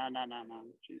 No.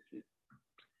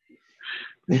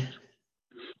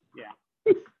 Yeah.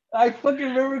 I fucking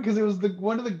remember because it was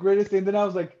one of the greatest things. And I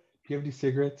was like, do you have any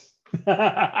cigarettes? He's a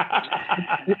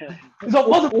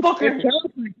motherfucker.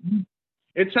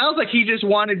 It sounds like he just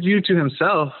wanted you to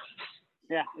himself.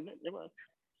 Yeah, it was.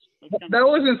 That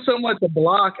wasn't so much a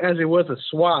block as it was a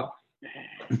swap.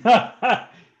 That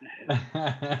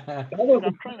was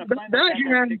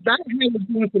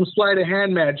doing some sleight of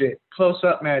hand magic, close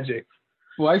up magic.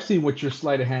 Well, I've seen what your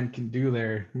sleight of hand can do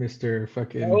there, Mr.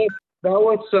 Fucking. That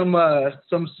was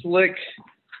some slick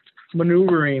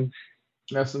maneuvering.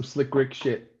 That's some slick Rick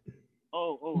shit.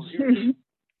 Oh. Here.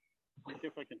 Let's see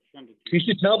if I can send it to you.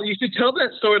 You should tell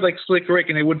that story like Slick Rick,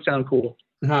 and it would sound cool.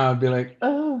 I'd be like,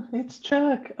 oh, it's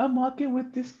Chuck. I'm walking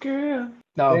with this girl.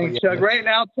 No, hey, Chuck. Right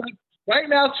now,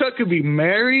 Chuck could be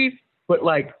married, but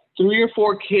like 3 or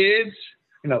 4 kids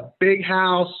in a big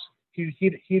house.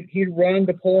 He'd run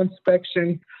the pole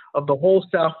inspection of the whole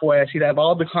Southwest. He'd have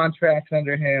all the contracts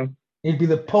under him. He'd be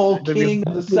the pole king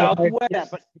of the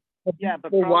Southwest.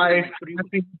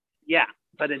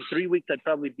 But in 3 weeks I'd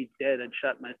probably be dead and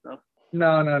shot myself.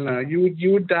 No.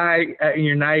 You would die in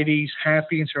your 90s,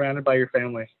 happy and surrounded by your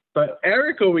family. But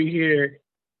Eric over here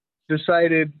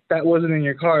decided that wasn't in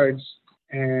your cards,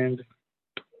 and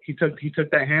he took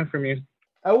that hand from you.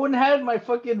 I wouldn't have my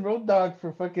fucking road dog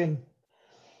for fucking,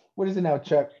 what is it now,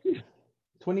 Chuck?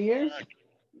 20 years?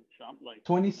 Something like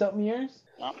 20-something years?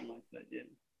 Something like that, yeah.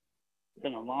 It's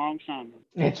been a long time.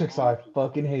 Hey, Chuck, so I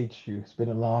fucking hate you. It's been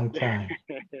a long time.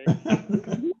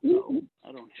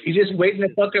 He's just waiting to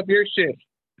fuck up your shit.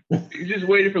 He's just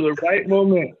waiting for the right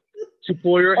moment. to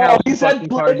pull your house. He's had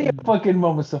plenty of fucking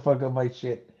moments to fuck up my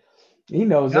shit. He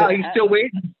knows it. He's still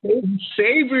waiting. He's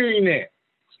savoring it.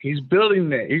 He's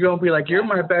building it. You're going to be like, you're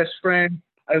my best friend.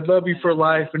 I love you for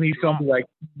life. And he's going to be like,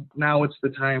 now it's the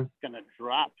time. It's going to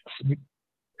drop.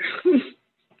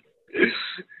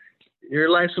 Your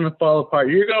life's going to fall apart.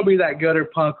 You're going to be that gutter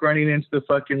punk running into the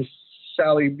fucking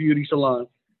Sally Beauty Salon.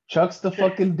 Chuck's the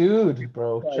fucking dude,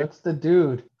 bro. Chuck's the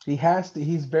dude. He has to.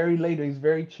 He's very later. He's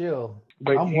very chill.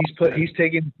 But he's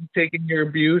taking your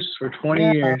abuse for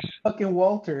 20 years. I'm fucking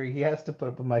Walter. He has to put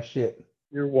up with my shit.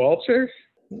 You're Walter?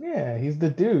 Yeah, he's the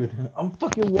dude. I'm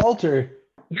fucking Walter.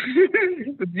 You're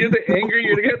the angry.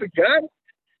 You're the guy.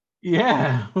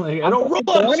 Yeah, like I don't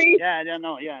run. Yeah,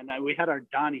 no. We had our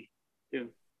Donnie too.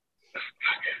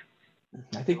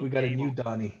 I think we got a new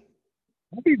Donnie.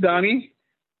 Happy Donnie.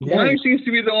 Yeah. Donnie seems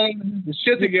to be the only one with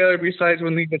shit together besides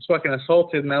when he gets fucking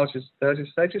assaulted, and that was just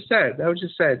sad. That was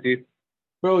just sad, dude.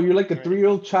 Bro, you're like a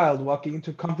 3-year-old child walking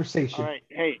into a conversation. All right,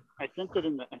 hey, I sent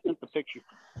the picture.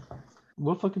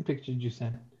 What fucking picture did you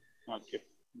send? Okay.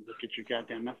 Look at your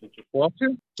goddamn messages.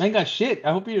 Walter? I ain't got shit.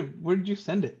 I hope you. Where did you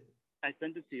send it? I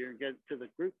sent it to you and get to the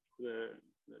group, the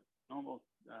normal.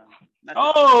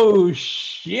 Oh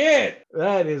shit!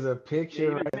 That is a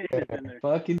picture right there.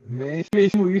 Fucking man, we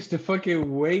used to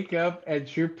fucking wake up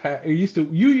at your You used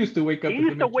to wake up. He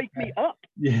used to wake me up.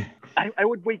 Yeah. I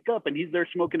would wake up and he's there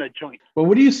smoking a joint. But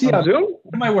what do you see on Zoom?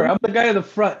 What am I wearing? I'm the guy in the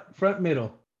front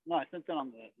middle. No, I sent it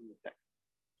in the text.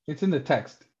 It's in the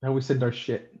text. How we send our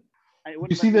shit.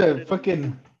 You see the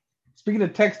fucking. Speaking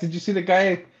of text, did you see the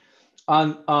guy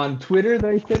on Twitter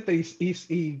that he said that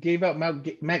he gave out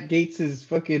Matt Gaetz's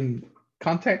fucking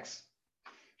contacts?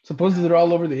 Supposedly they're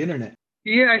all over the internet.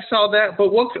 Yeah, I saw that.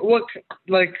 But what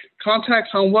like contacts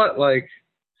on what? Like,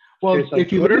 well,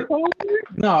 if you look,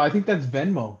 no, I think that's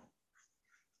Venmo,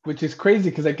 which is crazy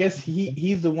because I guess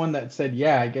he's the one that said,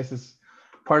 yeah, I guess it's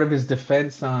part of his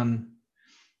defense on,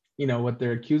 what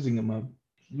they're accusing him of.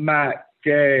 Matt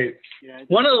Gaetz. Yeah,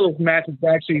 one of those Matts is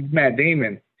actually Matt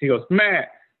Damon. He goes, Matt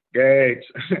Gaetz.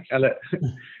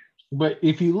 But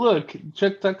if you look,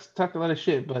 Chuck talk a lot of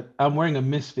shit, but I'm wearing a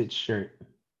Misfits shirt.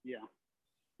 Yeah.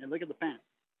 And look at the pants.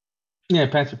 Yeah,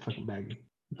 pants are fucking baggy.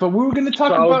 But we were going to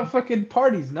talk about fucking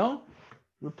parties, no?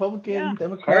 Republican,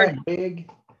 Democrat, big.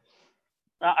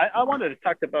 I wanted to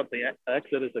talk about the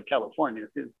exodus of California,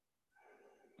 too.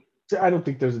 I don't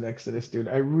think there's an exodus, dude.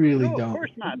 I really don't. Of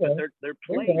course not, but they're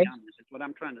playing on this. Is what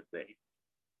I'm trying to say.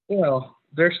 Well,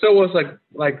 there still was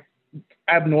like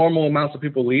abnormal amounts of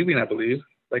people leaving, I believe.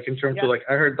 Like in terms of like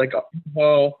I heard like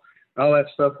all that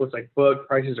stuff was like book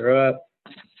prices are up.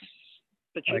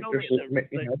 But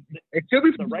it could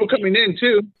be people coming in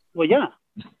too. Well, yeah,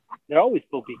 there always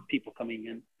will be people coming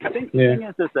in. I think the thing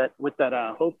is that with that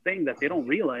whole thing that they don't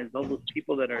realize all those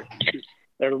people that are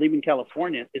leaving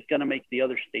California is going to make the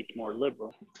other states more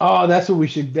liberal. Oh, that's what we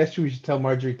should tell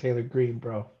Marjorie Taylor Greene,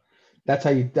 bro. That's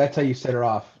how you set her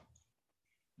off.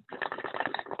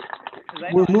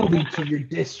 We're moving to your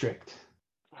district.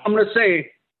 I'm gonna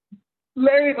say,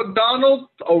 Larry McDonald,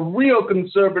 a real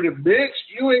conservative bitch.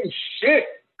 You ain't shit.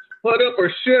 Put up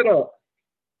or shit up.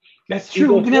 That's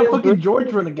true. We can have fucking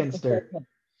George run against her.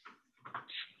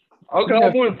 Okay,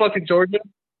 I'm going fucking Georgia.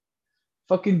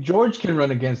 Fucking George can run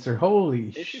against her.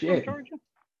 Holy shit.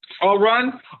 I'll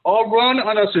run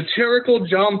on a satirical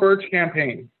John Birch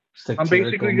campaign. I'm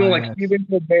basically doing like Stephen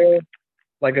Colbert,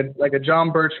 like a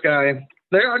John Birch guy.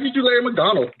 There, I'll just do Larry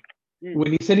McDonald.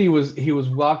 When he said he was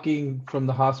walking from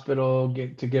the hospital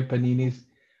to get paninis,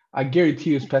 I guarantee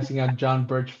he was passing out John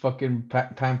Birch fucking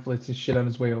pamphlets and shit on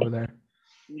his way over there.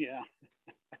 Yeah.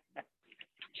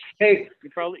 Hey,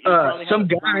 some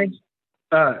guy,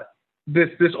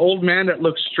 this old man that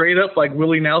looks straight up like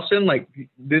Willie Nelson, like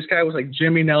this guy was like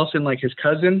Jimmy Nelson, like his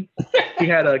cousin. He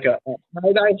had like a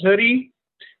tie-dye hoodie.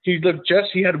 He looked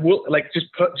he had like just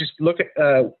look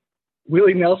at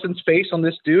Willie Nelson's face on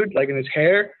this dude, like in his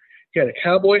hair. He had a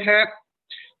cowboy hat.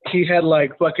 He had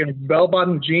like fucking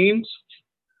bell-bottom jeans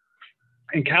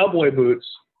and cowboy boots.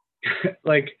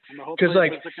 Like, because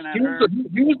like he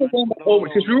was the one over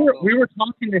because we were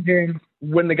talking to him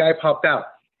when the guy popped out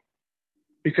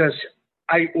because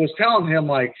I was telling him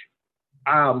like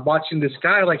I'm watching this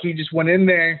guy like he just went in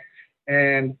there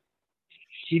and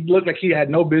he looked like he had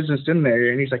no business in there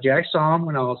and he's like I saw him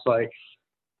and I was like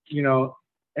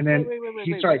and then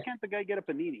wait. Why can't the guy get a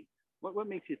panini? What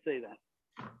makes you say that?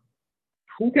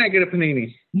 Who can't get a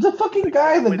panini? The fucking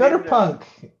guy, the gutter punk.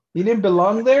 He didn't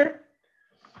belong there?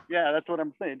 Yeah, that's what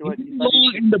I'm saying. He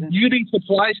belonged in the beauty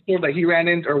supply store that he ran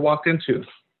into or walked into.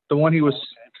 The one he was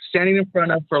standing in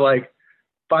front of for like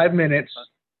 5 minutes.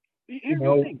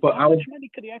 But how much money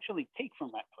could he actually take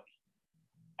from that place?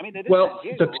 I mean, it is San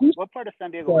Diego. What part of San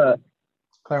Diego?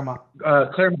 Claremont.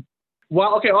 Claremont.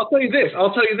 Well, okay, I'll tell you this.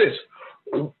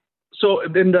 So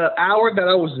in the hour that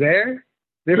I was there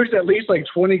was at least like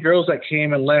 20 girls that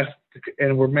came and left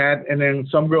and were mad. And then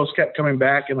some girls kept coming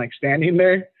back and like standing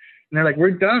there. And they're like,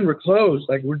 we're done. We're closed.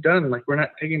 Like, we're done. Like, we're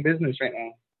not taking business right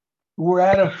now. We're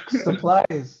out of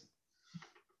supplies.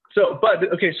 So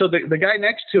the guy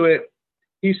next to it,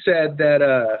 he said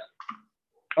that,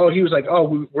 he was like,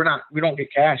 we don't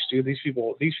get cash, dude. These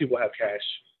people have cash.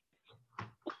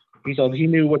 He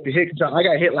knew what to hit. I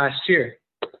got hit last year.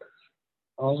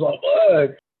 I was like,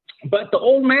 what? But the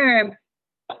old man,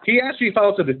 he asked me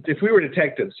if we were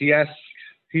detectives.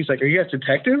 He's like, are you guys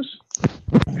detectives?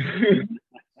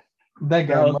 That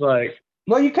guy. I was like,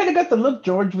 well, you kind of got the look,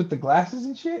 George, with the glasses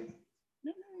and shit.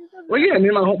 Well, yeah, I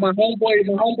mean, my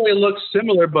homeboy looks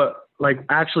similar, but like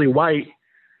actually white,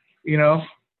 you know.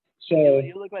 So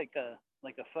you look like a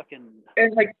fucking.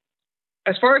 And like,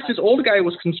 as far as this old guy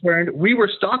was concerned, we were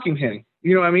stalking him.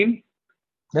 You know what I mean?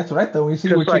 That's what I thought. We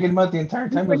were checking him out the entire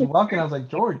time he was walking. I was like,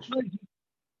 George.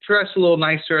 Dressed a little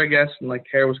nicer, I guess, and like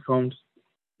hair was combed.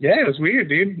 Yeah, it was weird,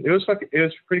 dude. It was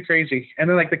pretty crazy. And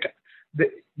then like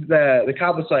the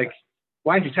cop was like,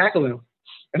 why didn't you tackle him?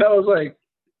 And I was like,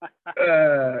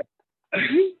 yeah,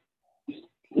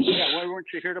 why weren't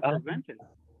you here to prevent it?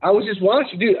 I was just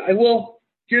watching, dude.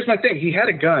 Here's my thing. He had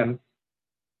a gun.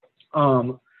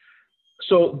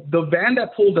 So the van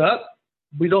that pulled up,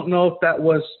 we don't know if that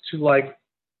was to like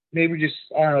maybe just,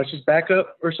 I don't know, it's just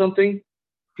backup or something.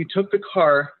 He took the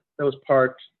car that was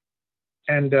parked,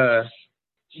 and because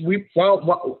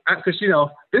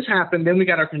this happened, then we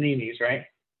got our paninis, right?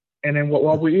 And then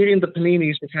while we're eating the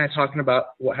paninis, we're kind of talking about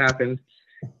what happened,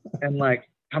 and like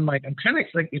I'm kind of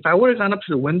like, if I would have gone up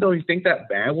to the window, you think that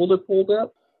van would have pulled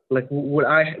up? Like,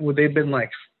 would they have been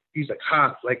like, he's a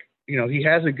cop, like, you know, he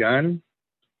has a gun,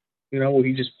 you know, would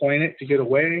he just point it to get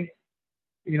away?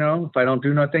 You know, if I don't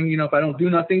do nothing,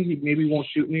 he maybe won't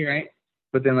shoot me, right?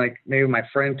 But then, like, maybe my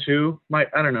friend too might,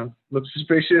 I don't know, look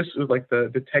suspicious with like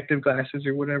the detective glasses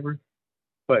or whatever.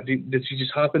 But did she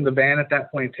just hop in the van at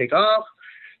that point and take off?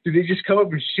 Did they just come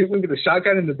up and shoot me with a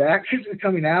shotgun in the back as it's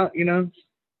coming out, you know?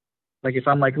 Like, if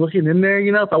I'm like looking in there,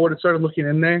 you know, if I would have started looking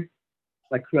in there,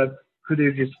 like, could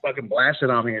they just fucking blast it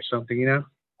on me or something, you know?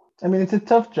 I mean, it's a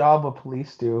tough job of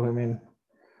police do. I mean,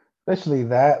 especially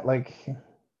that, like,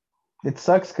 it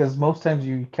sucks because most times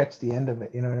you catch the end of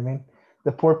it, you know what I mean?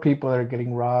 The poor people that are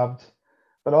getting robbed,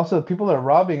 but also the people that are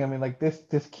robbing. I mean, like this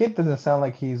kid doesn't sound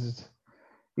like he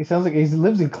sounds like he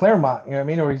lives in Claremont, you know what I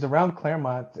mean? Or he's around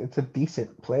Claremont. It's a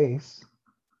decent place.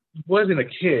 He wasn't a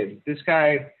kid. This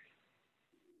guy,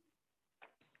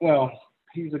 well,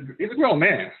 he's a grown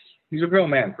man. He's a grown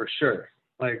man for sure.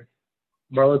 Like,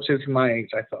 relative to my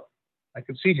age, I thought. I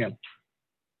could see him.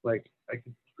 Like,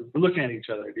 we're looking at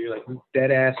each other, dude. Like, dead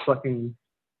ass fucking.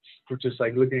 We're just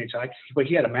like looking at each other. But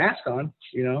he had a mask on,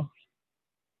 you know.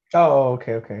 Oh,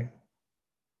 okay.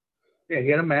 Yeah, he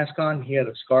had a mask on. He had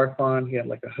a scarf on. He had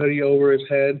like a hoodie over his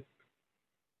head.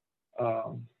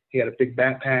 He had a big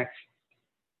backpack,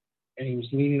 and he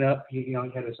was leaning up. He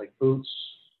had his like boots,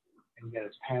 and he had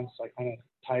his pants like kind of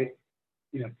tight,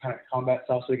 you know, kind of combat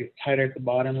style, so they get tighter at the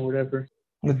bottom or whatever.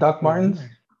 The Doc Martens.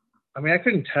 I mean, I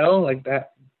couldn't tell like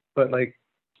that, but like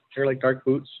they're like dark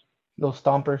boots. Those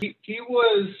stompers. He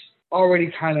was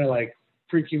already kind of like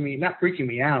not freaking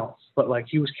me out, but like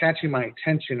he was catching my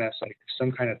attention as like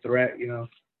some kind of threat, you know.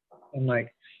 And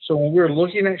like, so when we were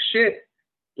looking at shit,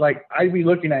 like I'd be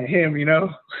looking at him, you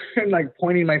know, and like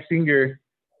pointing my finger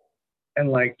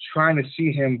and like trying to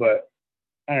see him, but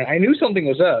I knew something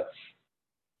was up.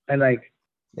 And like,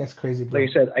 that's crazy, bro. Like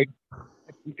I said,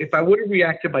 if I would have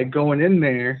reacted by going in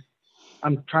there,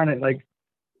 I'm trying to like,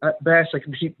 at best, like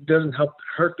he doesn't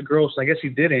hurt the girls. So I guess he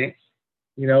didn't,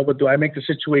 you know. But do I make the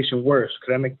situation worse?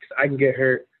 I can get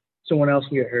hurt. Someone else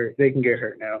can get hurt. They can get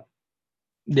hurt now.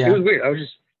 Yeah, it was weird. I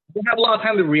didn't have a lot of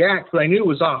time to react, but I knew it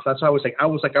was off. That's why I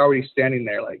was already standing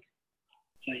there, like.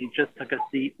 So he just took a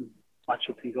seat and watched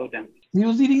the thing go down. He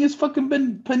was eating his fucking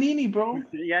panini, bro.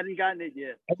 You hadn't gotten it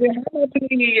yet. I didn't have my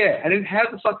panini yet. I didn't have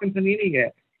the fucking panini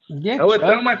yet. Yeah, I would have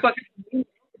thrown my fucking panini.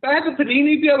 If I had the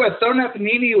panini deal, I would have thrown that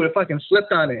panini, would have fucking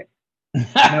slipped on it. And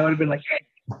I would have been like,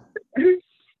 hey.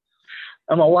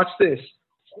 I'm going to watch this.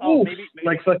 Oh, maybe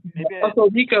like fucking Uncle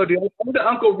Rico, dude. I'm the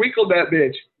Uncle Rico that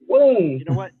bitch. Boom. You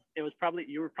know what? You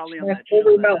were probably on that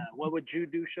show, What Would You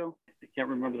Do show? I can't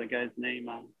remember the guy's name.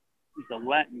 He's a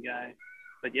Latin guy.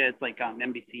 But yeah, it's like on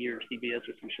NBC or CBS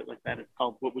or some shit like that. It's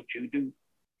called What Would You Do?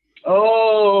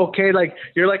 Oh, okay. Like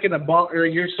you're like in a bar, or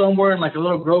you're somewhere and like a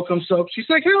little girl comes up. She's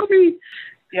like, help me.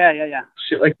 Yeah.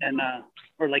 Shit like and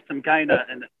or like some guy in a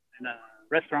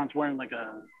restaurants wearing like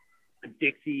a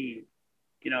Dixie,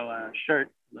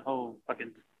 shirt, the whole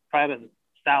fucking Pride of the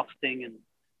South thing, and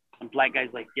some black guys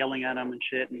like yelling at them and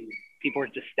shit, and people are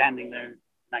just standing there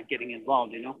not getting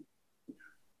involved,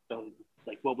 So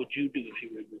like, what would you do if you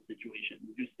were in this situation?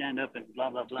 Would you stand up and blah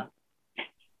blah blah?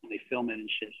 And they film it and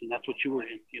shit, and that's what you were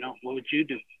in, What would you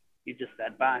do? You just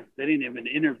sat by. They didn't even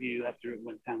interview after it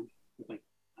went down. It's like,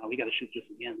 oh, we got to shoot this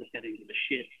again. This guy didn't give a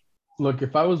shit. Look,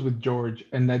 if I was with George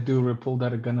and that dude would have pulled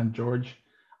out a gun on George,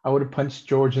 I would have punched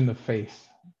George in the face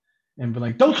and been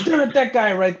like, don't stare at that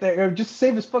guy right there. Or just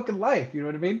save his fucking life. You know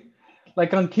what I mean?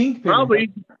 Like on Kingpin.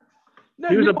 Probably. No,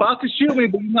 he was about to shoot me,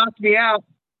 but he knocked me out.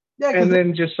 Yeah, and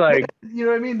then just like. You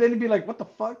know what I mean? Then he'd be like, what the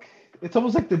fuck? It's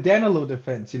almost like the Danilo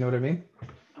defense. You know what I mean?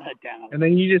 And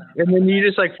then you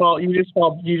just like fall. You just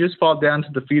fall down to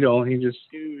the fetal, and he just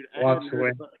walks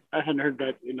away. I hadn't heard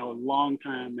that in a long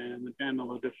time, man. The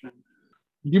Danilo defense.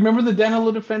 Do you remember the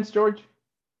Danilo defense, George?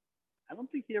 I don't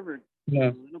think he ever. No.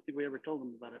 I don't think we ever told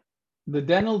him about it. The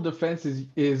Danilo defense is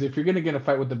if you're gonna get a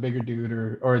fight with a bigger dude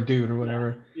or a dude or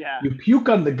whatever, you puke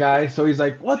on the guy, so he's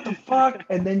like, what the fuck,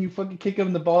 and then you fucking kick him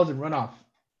in the balls and run off.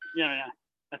 Yeah.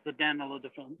 That's the Danilo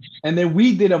defense. And then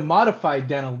we did a modified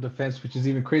Danilo defense, which is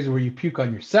even crazier, where you puke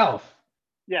on yourself.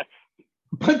 Yes.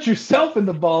 Punch yourself in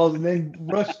the balls and then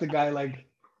rush the guy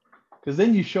because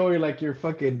then you show you're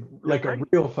fucking like a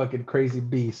real fucking crazy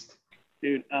beast.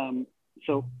 Dude,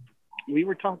 so we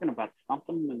were talking about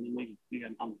something and then we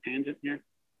got on a tangent here.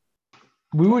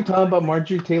 We were talking about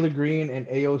Marjorie Taylor Greene and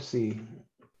AOC.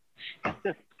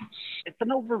 It's an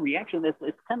overreaction.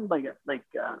 It's kind of like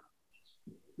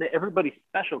the everybody's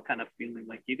special kind of feeling.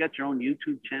 Like you got your own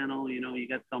YouTube channel, you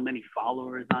got so many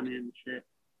followers on it and shit.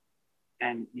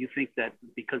 And you think that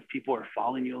because people are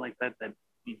following you like that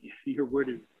your word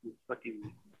is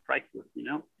fucking priceless,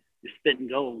 You're spitting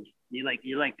gold. You're like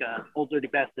old dirty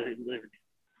bastard.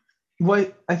 Well,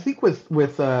 I think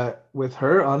with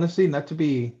her, honestly, not to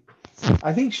be,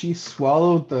 I think she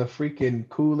swallowed the freaking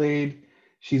Kool-Aid.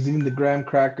 She's eating the graham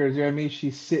crackers. You know what I mean?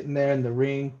 She's sitting there in the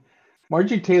ring.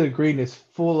 Marjorie Taylor Greene is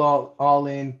full all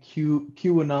in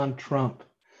QAnon Trump.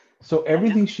 So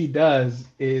everything she does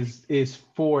is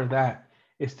for that.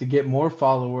 It's to get more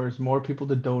followers, more people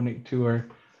to donate to her.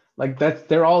 Like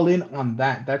they're all in on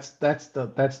that. That's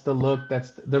the look.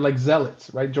 They're like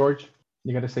zealots, right, George?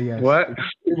 You gotta say yes. What?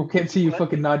 People can't see you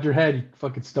fucking nod your head, you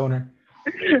fucking stoner.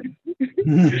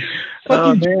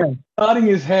 Oh man, nodding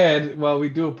his head while we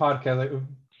do a podcast.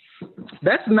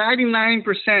 That's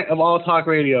 99% of all talk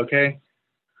radio. Okay.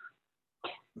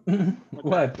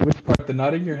 What? Which part? The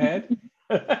nodding your head?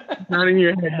 Nodding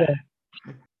your head.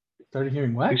 Yeah. Started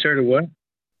hearing what? You started what?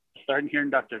 Started hearing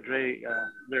Dr. Dre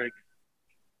lyrics.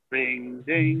 Ring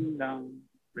ding dong,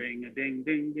 ring a ding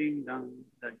ding ding dong.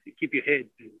 Keep your head.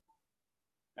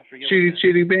 I forget.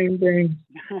 Chitty bang bang.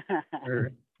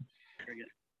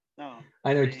 No,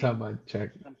 I know what you're talking about.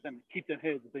 Check. Keep the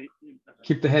heads.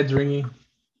 Keep the heads ringing.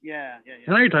 Yeah.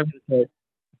 I know you're talking about.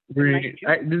 Ring.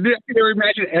 Did you ever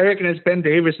imagine Eric and his Ben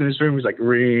Davis in his room? He's like,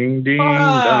 ring, ding,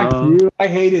 dong. You. I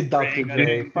hated Dr.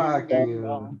 Dre. Fuck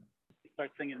you.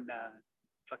 Start singing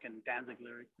fucking Danzig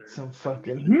lyrics. Some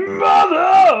fucking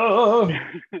mother.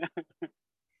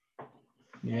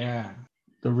 Yeah.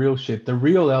 The real shit. The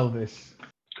real Elvis.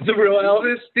 The real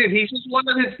Elvis? Dude, he's just one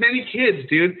of his many kids,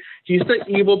 dude. He's the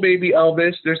evil baby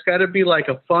Elvis. There's got to be like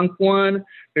a funk one.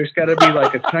 There's got to be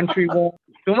like a country one.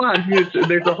 Come on, dude.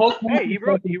 There's a whole. Hey, he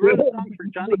wrote a song for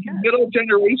Johnny Cash. Middle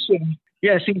generation.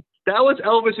 Yeah, see, that was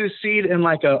Elvis's seed in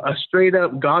like a straight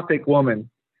up gothic woman,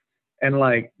 and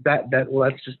like that's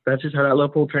just how that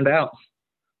little fool turned out.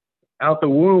 Out the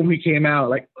womb, he came out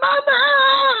like mama.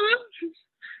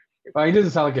 Well, he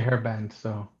doesn't sound like a hair band,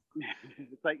 so.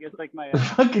 It's like my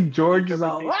fucking George is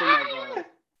all. What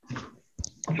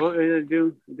did I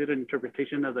do? I did an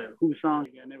interpretation of the Who song.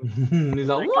 He's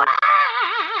all.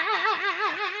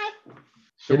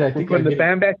 Shit, I think putting the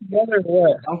band back together or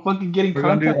what? I'm fucking getting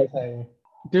contact.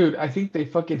 Dude, I think they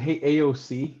fucking hate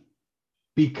AOC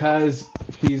because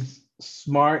she's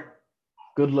smart,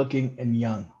 good looking, and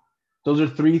young. Those are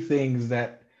three things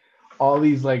that all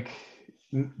these like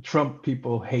Trump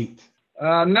people hate.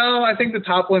 No, I think the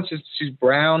top one's just she's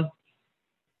brown.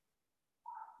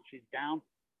 She's down.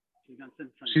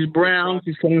 She's brown.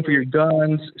 She's coming for your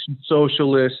guns. She's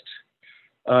socialist.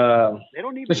 They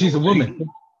don't need. But she's a woman.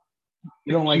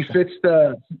 You don't like. She fits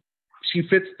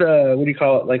the what do you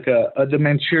call it? Like the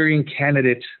Manchurian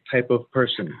Candidate type of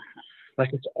person.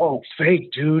 Like it's all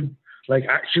fake, dude. Like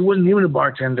she wasn't even a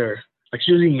bartender. Like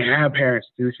she doesn't even have parents,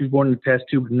 dude. She was born in the test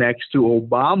tube next to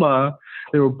Obama.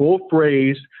 They were both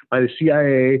raised by the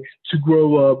CIA to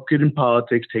grow up, get in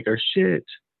politics, take our shit.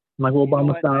 Like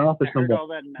Obama's not in office no more.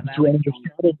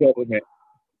 Government.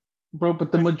 Bro,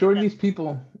 but the majority of these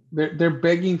people, they're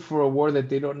begging for a war that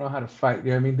they don't know how to fight.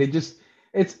 You know what I mean?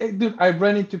 Dude, I've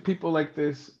run into people like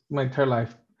this my entire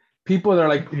life. People that are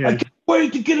like, I can't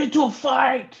wait to get into a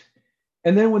fight.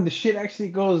 And then when the shit actually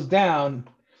goes down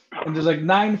and there's like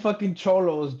 9 fucking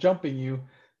cholos jumping you,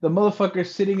 the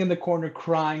motherfucker's sitting in the corner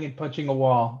crying and punching a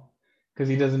wall because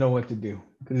he doesn't know what to do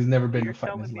because he's never been to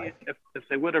fight in his life. If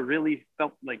they would have really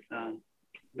felt like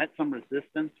met some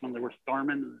resistance when they were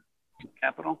storming the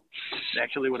Capitol, they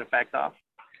actually would have backed off.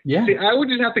 Yeah. See, I would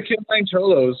just have to kill 9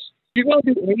 cholos. If you're going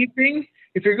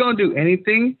to do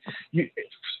anything,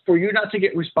 for you not to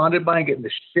get responded by and getting the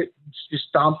shit just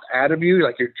stomped out of you,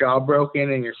 like your jaw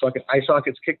broken and your fucking eye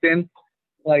sockets kicked in,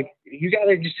 like you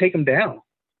gotta just take them down.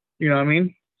 You know what I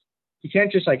mean? You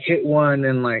can't just like hit one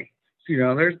and like, you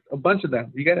know, there's a bunch of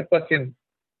them. You gotta find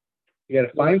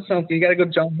something. You gotta go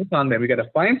jump on them. You gotta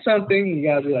find something. You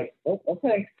gotta be like, oh,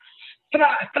 okay.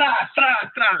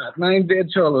 9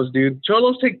 dead cholos, dude.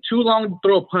 Cholos take too long to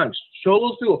throw a punch.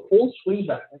 Cholos do a full swing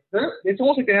back. It's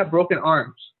almost like they have broken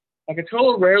arms. Like a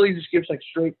cholo rarely just gives like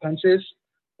straight punches.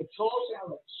 The cholos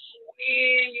have like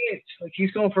swing it. Like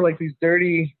he's going for like these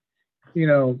dirty, you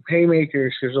know,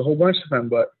 haymakers. There's a whole bunch of them,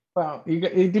 but well,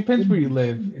 it depends where you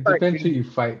live. It depends who you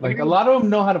fight. Like a lot of them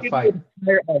know how to fight.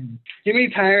 Give me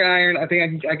tire iron. I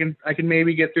think I can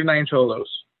maybe get through 9 cholos.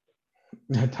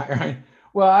 Tire iron.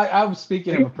 Well, I was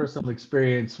speaking of a personal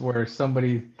experience where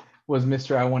somebody was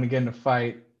Mr. I want to get in a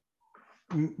fight,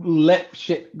 let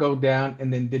shit go down,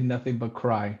 and then did nothing but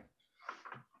cry.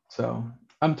 So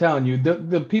I'm telling you,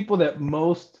 the people that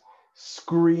most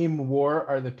scream war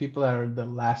are the people that are the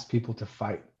last people to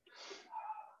fight.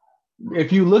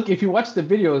 If you watch the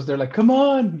videos, they're like, come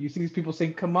on. You see these people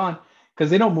saying, come on, because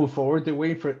they don't move forward. They're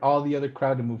waiting for all the other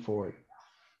crowd to move forward.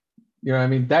 You know what I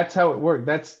mean? That's how it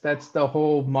works. That's the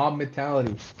whole mob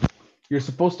mentality. You're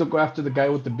supposed to go after the guy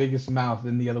with the biggest mouth,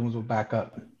 and the other ones will back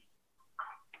up.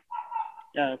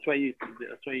 Yeah, that's why you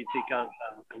take out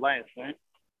Goliath, right?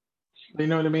 You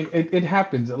know what I mean? It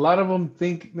happens. A lot of them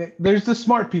think there's the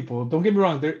smart people. Don't get me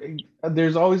wrong.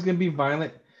 There's always going to be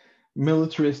violent,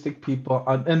 militaristic people,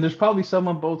 and there's probably some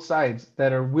on both sides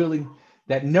that are willing,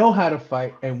 that know how to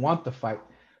fight and want to fight.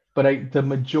 But the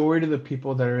majority of the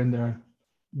people that are in there,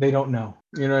 they don't know.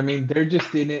 You know what I mean? They're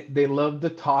just in it. They love the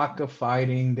talk of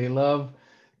fighting.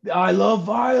 I love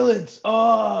violence.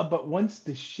 Oh, but once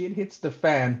the shit hits the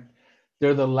fan,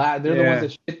 they're the ones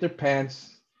that shit their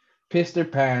pants, piss their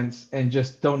pants, and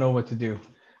just don't know what to do.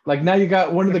 Like now you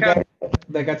got one of the guys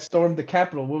that got stormed the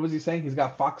Capitol. What was he saying? He's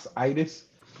got foxitis.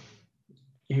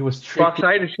 He was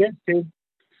foxitis, yes, dude.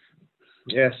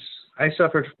 Yes, I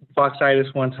suffered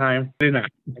foxitis one time. I did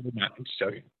not. I'm just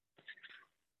joking.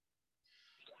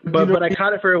 But I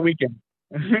caught it for a weekend.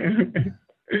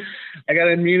 I got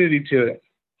immunity to it.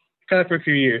 Caught it for a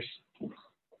few years.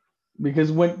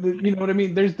 Because when you know what I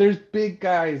mean, there's big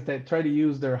guys that try to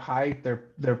use their height,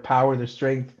 their power, their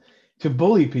strength to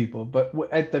bully people. But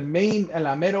at the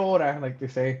la mera hora, like they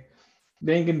say,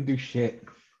 they ain't gonna do shit.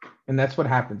 And that's what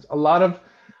happens. A lot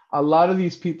of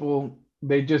these people,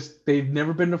 they've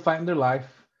never been to fight in their life.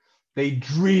 They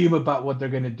dream about what they're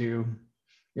gonna do.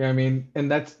 You know what I mean?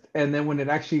 And then when it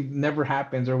actually never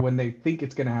happens, or when they think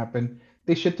it's gonna happen,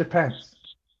 they shit their pants.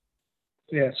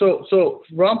 Yeah. So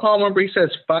Ron Paul, remember, he says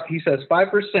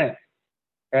 5%.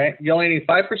 Right? You only need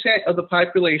 5% of the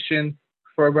population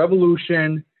for a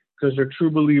revolution because they're true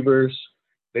believers.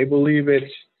 They believe it.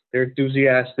 They're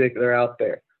enthusiastic. They're out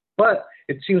there. But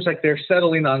it seems like they're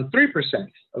settling on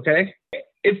 3%. Okay.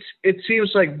 It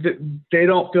seems like they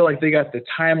don't feel like they got the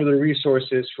time or the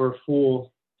resources for a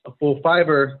full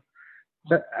fiver.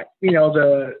 You know,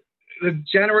 the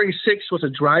January 6th was a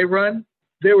dry run.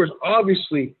 There was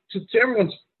obviously, to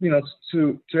everyone's, you know,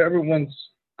 to everyone's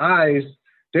eyes,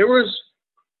 there was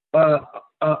an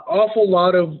awful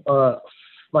lot of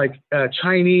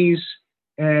Chinese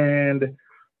and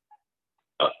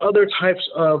other types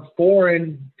of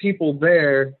foreign people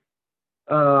there,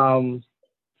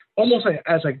 almost like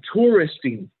as like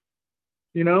touristing,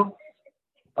 you know.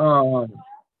 Well,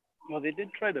 they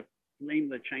did try to blame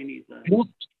the Chinese.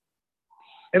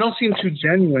 It don't seem too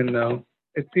genuine though.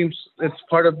 It seems it's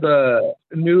part of the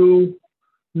new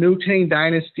Tang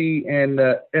Dynasty and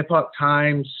the Epoch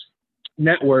Times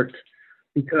network,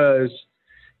 because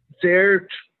they're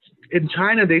in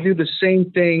China. They do the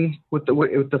same thing with the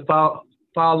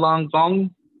Falun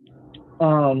Gong,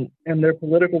 and their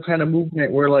political kind of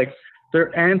movement, where like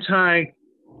they're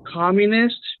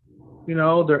anti-communist, you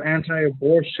know, they're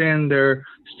anti-abortion, they're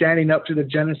standing up to the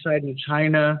genocide in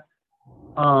China,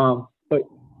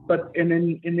 but and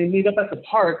they meet up at the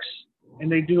parks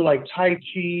and they do like Tai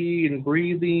Chi and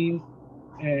breathing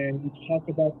and we talk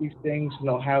about these things and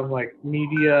they'll have like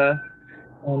media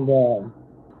and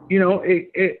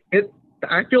it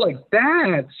I feel like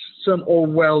that's some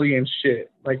Orwellian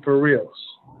shit, like for reals.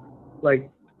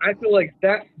 Like I feel like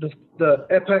that the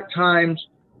Epoch Times,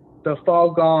 the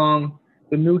Falun,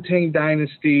 the New Tang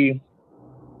Dynasty,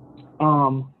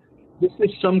 this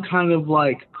is some kind of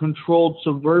like controlled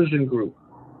subversion group,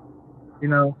 you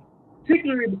know,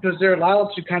 particularly because they're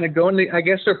allowed to kind of go and I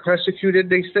guess they're persecuted,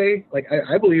 they say, like,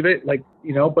 I believe it, like,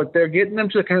 you know, but they're getting them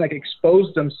to kind of like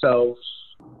expose themselves.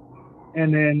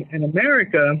 And then in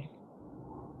America,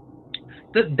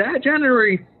 that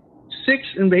January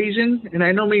 6th invasion, and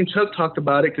I know me and Chuck talked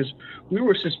about it because we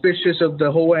were suspicious of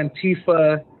the whole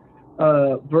Antifa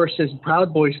versus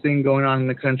Proud Boys thing going on in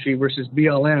the country versus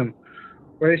BLM,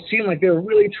 where it seemed like they were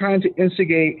really trying to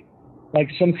instigate like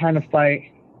some kind of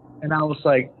fight. And I was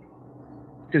like,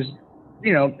 because,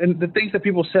 you know, and the things that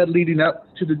people said leading up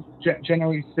to the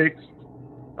January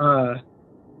 6th,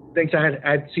 things I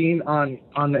had seen on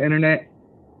the internet,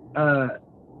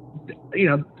 you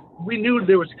know, we knew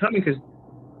there was coming because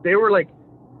they were like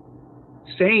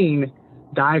saying,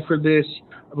 die for this,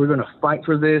 we're going to fight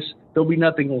for this, there'll be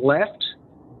nothing left.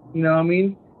 You know what I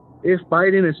mean? If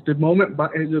Biden is the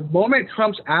moment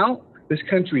Trump's out, this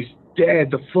country's dead.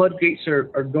 The floodgates are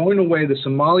going away. The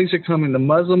Somalis are coming. The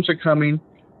Muslims are coming.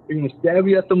 They're going to stab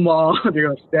you at the mall. They're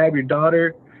going to stab your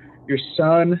daughter, your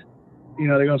son. You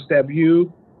know, they're going to stab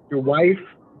you, your wife,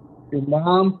 your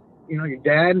mom, you know, your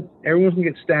dad. Everyone's going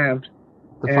to get stabbed.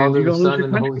 The Father, the Son,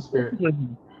 and the Holy Spirit.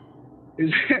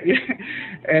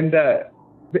 And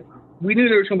we knew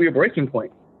there was going to be a breaking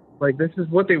point. Like, this is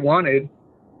what they wanted,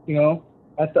 you know.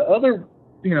 At the other,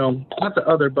 you know, not the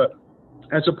other, but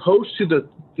as opposed to the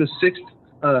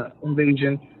 6th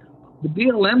invasion, the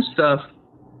BLM stuff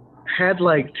had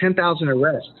like 10,000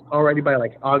 arrests already by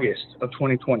like August of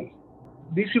 2020.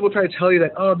 These people try to tell you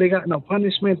that, oh, they got no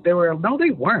punishment. No,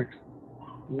 they weren't.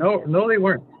 No, they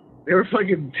weren't. They were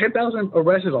fucking 10,000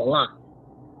 arrests is a lot.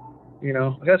 You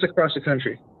know, that's across the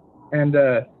country. And,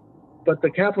 but the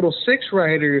Capitol 6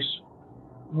 rioters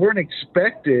weren't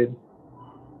expected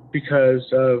because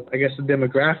of, I guess, the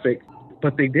demographic,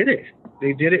 but they did it.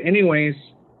 They did it anyways.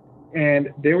 And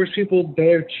there was people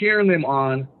there cheering them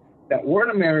on that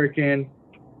weren't American,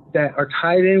 that are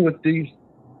tied in with these,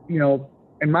 you know,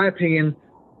 in my opinion,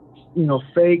 you know,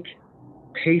 fake,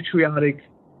 patriotic,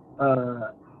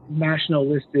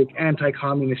 nationalistic,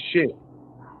 anti-communist shit.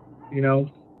 You know,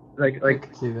 like I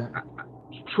can see that.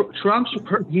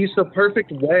 He's the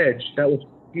perfect wedge.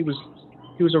 He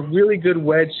was a really good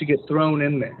wedge to get thrown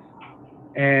in there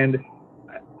and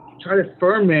try to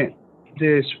ferment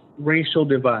this racial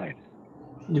divide.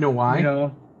 You know why? You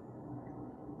know,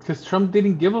 because Trump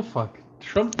didn't give a fuck.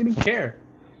 Trump didn't care.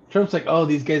 Trump's like, oh,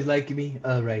 these guys like me.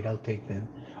 All right, I'll take them.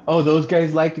 Oh, those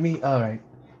guys like me. All right.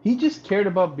 He just cared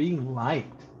about being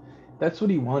liked. That's what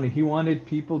he wanted. He wanted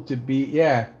people to be,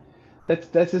 yeah.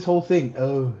 That's his whole thing.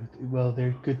 Oh, well,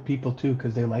 they're good people too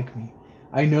because they like me.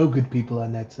 I know good people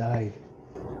on that side.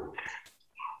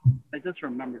 I just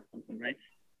remembered something, right?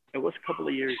 It was a couple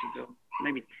of years ago,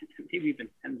 maybe even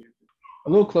 10 years ago. A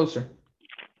little closer.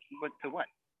 But to what?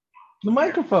 The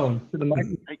microphone. To the mic.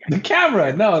 The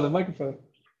camera. No, the microphone.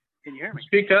 Can you hear me?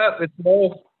 Speak up. It's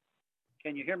low.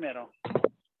 Can you hear me at all?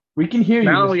 We can hear you.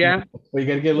 Now, yeah. But you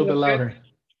got to get a little bit louder.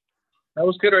 That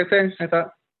was good right there, I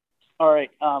thought. All right.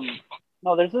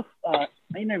 No, there's this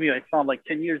interview I saw like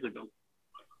 10 years ago.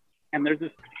 And there's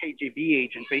this KGB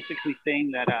agent basically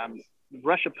saying that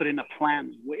Russia put in a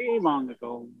plan way long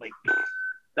ago, like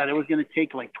that it was going to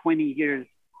take like 20 years.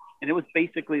 And it was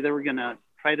basically they were going to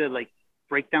try to like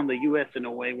break down the U.S. in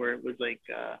a way where it was like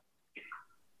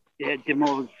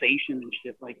demoralization and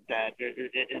shit like that.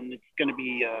 And it's going to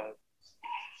be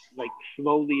like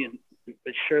slowly and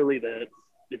but surely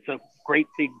it's a great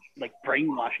big like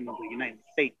brainwashing of the United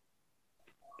States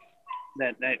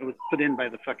that it was put in by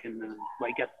the fucking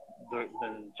I guess the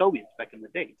Soviets back in the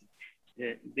day.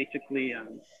 Basically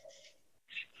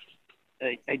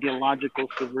ideological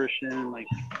subversion, like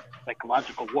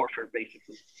psychological warfare,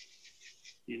 basically.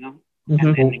 You know,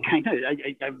 Mm-hmm. and kind of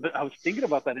I was thinking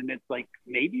about that, and it's like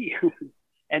maybe,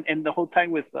 and the whole time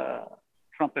with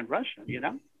Trump and Russia, you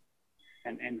know.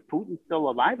 And Putin's still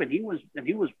alive, and he was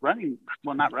running,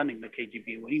 well, not running the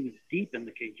KGB, when he was deep in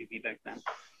the KGB back then.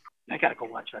 I gotta go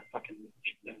watch that fucking.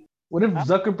 What if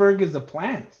Zuckerberg is the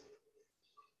plant?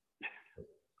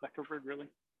 Zuckerberg, really?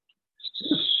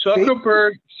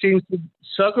 Zuckerberg seems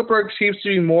to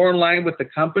be more in line with the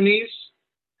companies,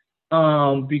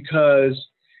 because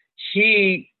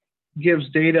he gives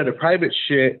data to private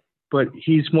shit, but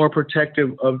he's more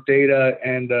protective of data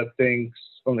and things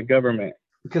from the government.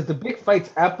 Because the big fight's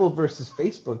Apple versus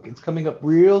Facebook. It's coming up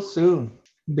real soon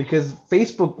because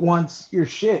Facebook wants your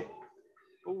shit.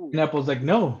 Ooh. And Apple's like,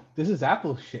 no, this is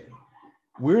Apple's shit.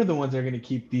 We're the ones that are going to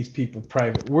keep these people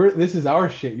private. This is our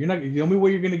shit. You're not the only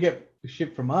way you're going to get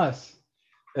shit from us.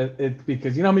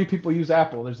 Because you know how many people use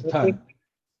Apple? There's a ton.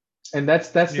 And that's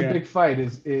the big fight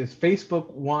is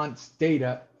Facebook wants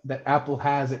data that Apple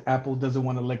has and Apple doesn't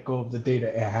want to let go of the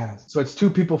data it has. So it's two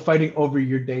people fighting over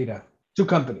your data, two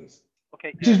companies.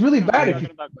 Okay. Which is really bad if you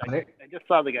I just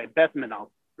saw the guy, Beth Manow,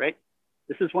 right?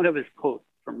 This is one of his quotes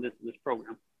from this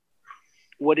program.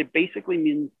 What it basically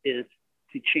means is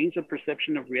to change the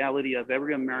perception of reality of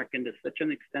every American to such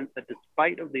an extent that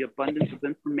despite of the abundance of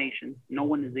information, no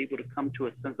one is able to come to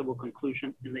a sensible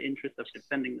conclusion in the interest of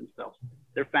defending themselves,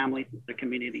 their families, their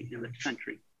community, and their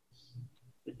country.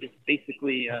 It's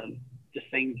basically just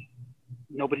saying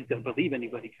nobody's going to believe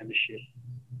anybody kind of shit,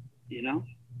 you know?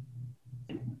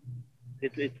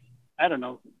 It's I don't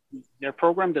know. They're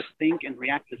programmed to think and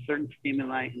react to certain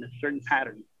stimuli in a certain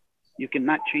pattern. You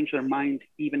cannot change their mind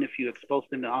even if you expose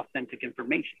them to authentic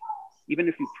information. Even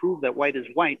if you prove that white is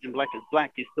white and black is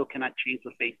black, you still cannot change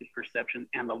the basic perception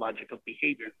and the logic of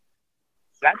behavior.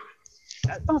 That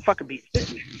motherfucker be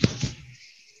sitting there.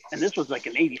 And this was like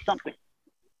an 80-something.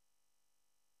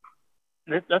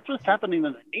 That's what's happening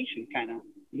in the nation, kind of.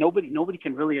 Nobody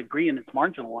can really agree, and it's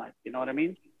marginalized. You know what I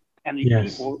mean? And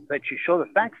these people that you show the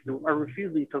facts to are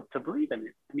refusing to believe in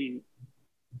it. I mean,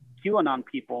 QAnon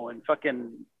people and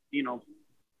fucking, you know,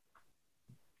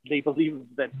 they believe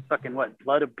that fucking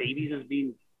blood of babies is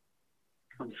being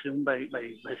consumed by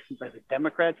the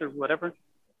Democrats or whatever.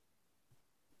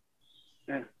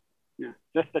 Yeah,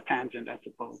 just a tangent, I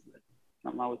suppose.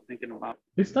 Something I was thinking about.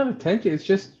 It's not a tangent. It's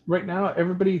just right now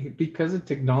everybody, because of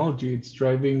technology, it's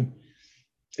driving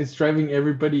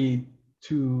everybody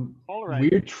to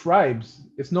weird tribes.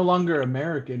 It's no longer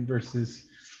American versus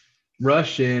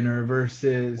Russian or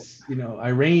versus, you know,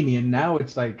 Iranian. Now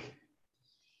it's like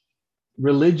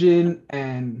religion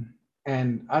and I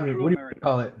don't know, what do you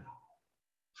call it?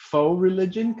 Faux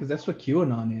religion, because that's what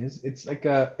QAnon is. It's like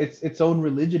its own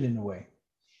religion in a way.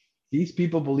 These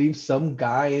people believe some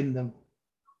guy in them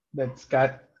that's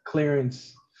got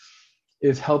clearance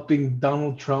is helping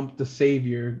Donald Trump, the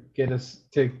savior, get us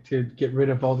to get rid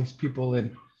of all these people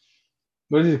in,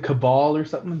 what is it, cabal or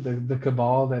something? The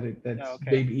cabal that's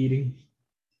baby eating.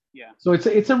 Yeah. So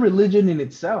it's a religion in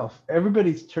itself.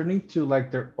 Everybody's turning to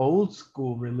like their old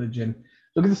school religion.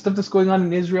 Look at the stuff that's going on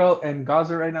in Israel and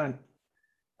Gaza right now.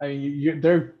 I mean,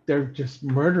 they're just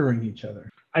murdering each other.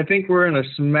 I think we're in a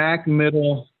smack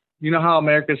middle. You know how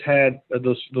America's had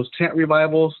those tent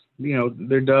revivals? You know,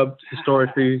 they're dubbed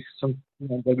historically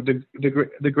the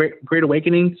Great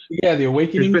Awakenings. Yeah, the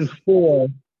Awakenings. There's been 4.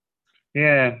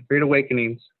 Yeah, Great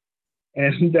Awakenings,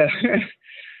 and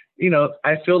you know,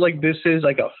 I feel like this is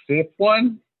like a 5th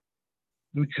one,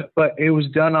 but it was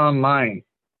done online.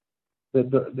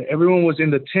 Everyone was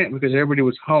in the tent because everybody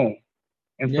was home,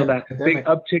 and so that big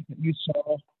uptick that you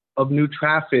saw of new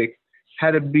traffic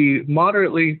had to be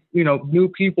moderately, you know, new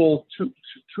people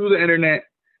through the internet,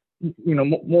 you know,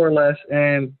 more or less,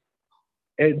 and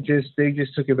they just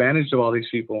took advantage of all these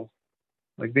people.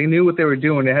 Like, they knew what they were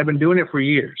doing. They had been doing it for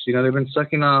years. You know, they've been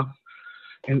sucking off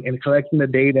and collecting the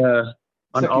data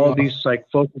on all of these like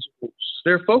focus groups.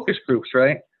 They're focus groups,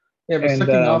 right? Yeah, but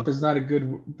sucking off is not a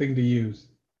good thing to use.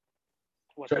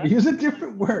 Try to use a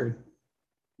different word.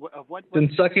 What?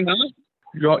 Then sucking off?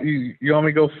 You want me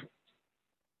to go?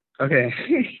 Okay.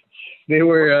 They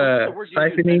were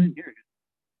siphoning.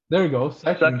 There we go.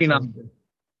 Sucking off.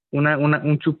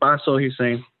 Un chupazo, he's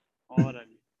saying.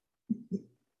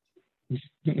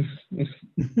 And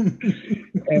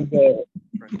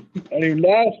he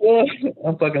lost.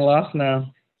 I'm fucking lost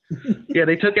now. Yeah,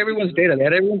 they took everyone's data. They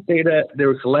had everyone's data. They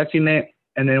were collecting it,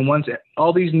 and then once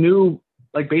all these new,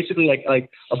 like basically like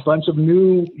a bunch of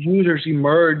new users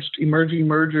emerging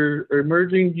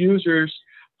users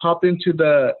popped into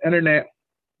the internet,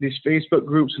 these Facebook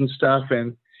groups and stuff,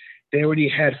 and they already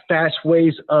had fast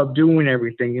ways of doing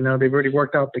everything. You know, they've already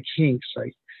worked out the kinks.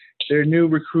 Like, their new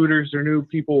recruiters, their new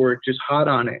people were just hot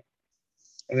on it,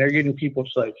 and they're getting people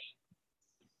like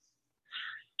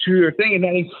to their thing, and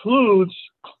that includes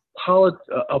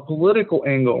a political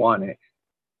angle on it,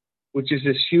 which is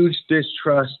this huge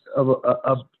distrust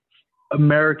of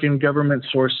American government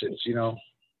sources. You know,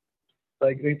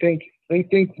 like they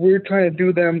think we're trying to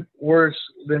do them worse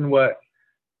than what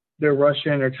their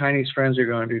Russian or Chinese friends are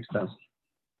going to do to them.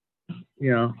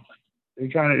 You know, they're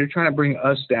trying to bring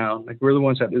us down. Like, we're the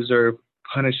ones that deserve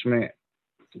punishment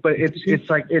but it's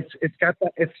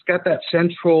got that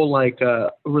central like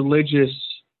religious,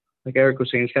 like Eric was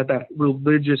saying, it's got that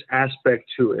religious aspect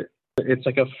to it. It's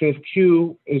like a fifth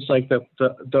Q. It's like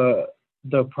the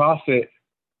prophet,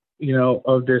 you know,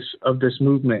 of this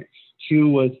movement. Q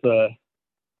was the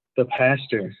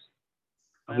pastor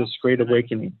of this great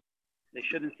awakening. They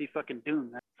shouldn't see fucking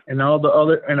Dune. And all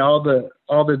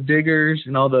the diggers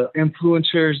and all the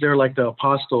influencers, they're like the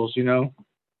apostles, you know,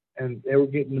 and they were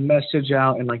getting the message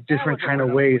out in like different kind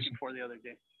of ways. For the other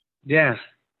day. Yeah,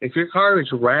 if your car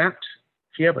is wrapped,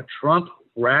 if you have a Trump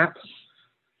wrap,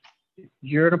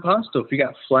 you're an apostle. If you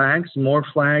got flags, more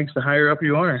flags, the higher up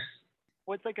you are.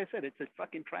 Well, it's like I said, it's a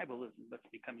fucking tribalism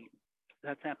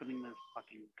that's happening in this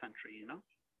fucking country, you know?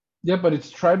 Yeah, but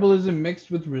it's tribalism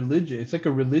mixed with religion. It's like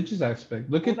a religious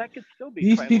aspect. Look at that could still be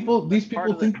these people. These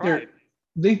people think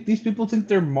these people think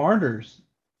they're martyrs.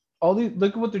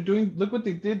 Look at what they're doing. Look what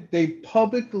they did. They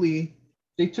took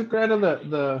her out of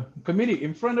the committee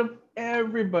in front of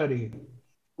everybody.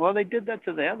 Well, they did that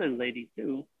to the other lady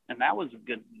too, and that was a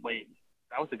good way.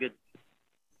 That was a good.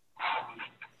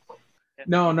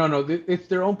 No. It's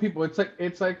their own people. It's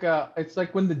like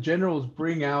when the generals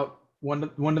bring out one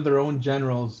of their own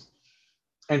generals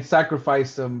and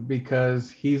sacrifice him because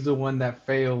he's the one that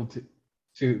failed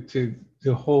to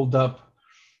hold up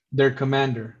their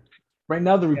commander. Right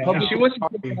now, the Republican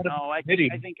Party. No, I think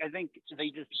they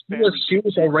just. She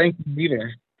was a ranking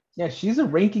leader. Yeah, she's a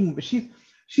ranking. She's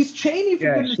Cheney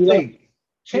for goodness sake.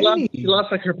 Cheney. She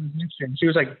lost like her position. She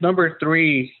was like number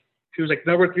 3. She was like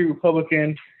number 3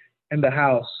 Republican in the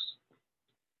House,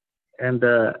 and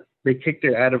they kicked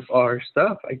her out of our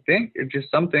stuff. I think it's just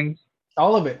some things.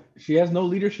 All of it. She has no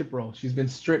leadership role. She's been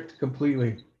stripped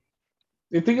completely.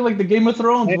 They think of like the Game of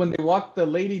Thrones when they walk the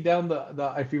lady down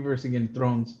the I feel versing in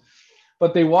Thrones,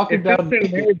 but they walk her down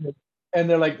naked, and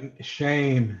they're like,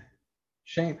 shame.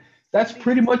 That's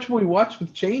pretty much what we watched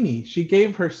with Cheney. She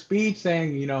gave her speech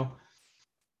saying, you know,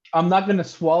 I'm not gonna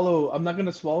swallow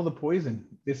the poison.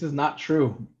 This is not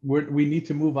true. We need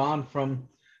to move on from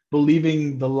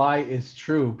believing the lie is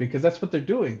true, because that's what they're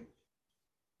doing.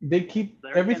 They keep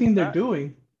everything they're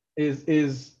doing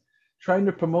is trying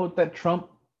to promote that Trump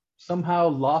somehow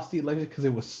lost the election because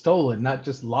it was stolen, not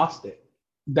just lost it.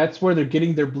 That's where they're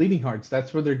getting their bleeding hearts.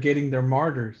 That's where they're getting their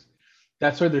martyrs.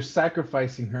 That's where they're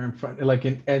sacrificing her in front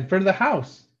of the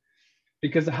House,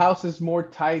 because the House is more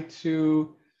tied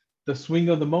to the swing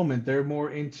of the moment. They're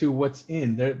more into what's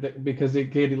in there because they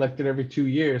get elected every 2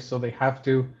 years, so they have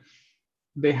to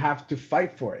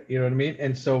fight for it. You know what I mean?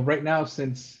 And so right now,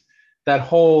 since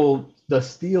the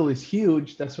steal is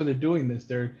huge, that's why they're doing this.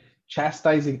 They're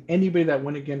chastising anybody that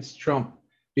went against Trump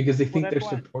because they think they're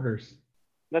supporters.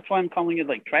 That's why I'm calling it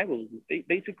like tribalism.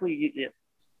 Basically,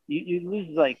 you lose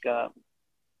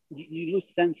you lose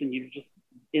sense, and you're just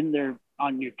in there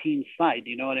on your team's side.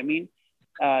 You know what I mean?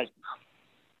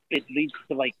 It leads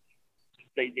to like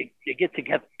they get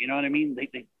together. You know what I mean? They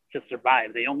to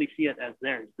survive. They only see it as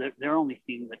theirs. They're only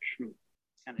seeing the truth.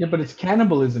 Yeah, but it's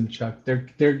cannibalism, Chuck. They're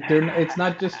it's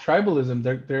not just tribalism.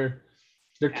 They're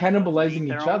cannibalizing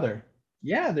each other.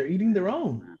 Yeah, they're eating their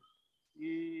own.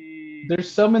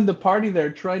 There's some in the party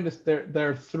that are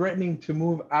they're threatening to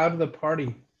move out of the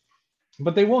party,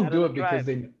 but they won't do it because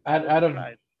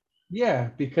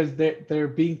because they're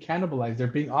being cannibalized. They're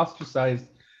being ostracized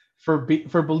for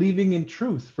believing in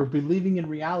truth, for believing in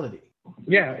reality.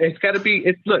 Yeah, it's got to be.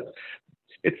 It's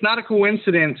not a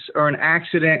coincidence or an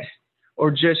accident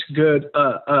or just good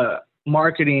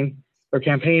marketing or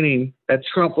campaigning that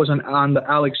Trump was on the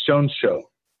Alex Jones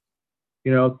show.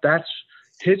 You know, that's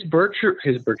his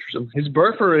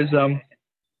birtherism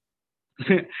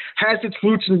has its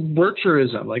roots in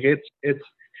birtherism. Like it's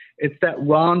that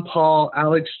Ron Paul,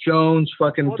 Alex Jones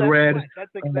fucking thread.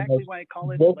 That's exactly why I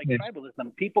call it like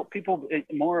tribalism. People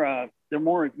they're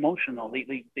more emotional.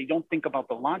 They don't think about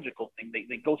the logical thing.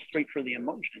 They go straight for the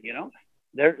emotion. You know,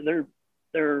 they're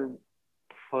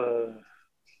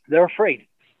afraid.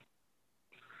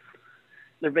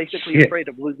 They're basically afraid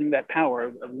of losing that power,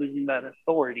 of losing that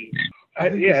authority.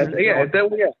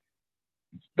 That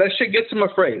shit gets them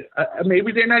afraid.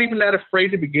 Maybe they're not even that afraid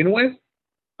to begin with,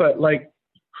 but like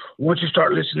once you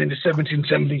start listening to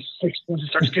 1776, once it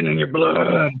starts getting in your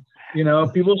blood, you know,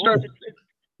 people start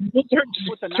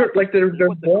like their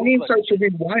brain starts to be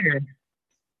wired.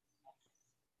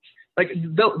 Like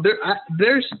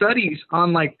there's studies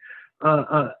on like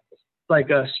how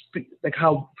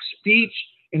speech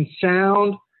and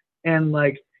sound and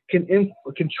like can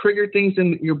trigger things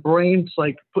in your brain to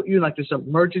like put you in like this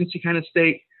emergency kind of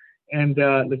state, and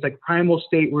it's like primal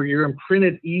state where you're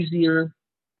imprinted easier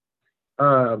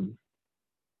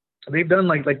they've done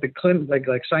like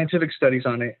scientific studies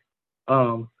on it.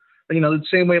 The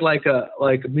same way like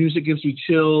music gives you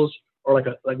chills, or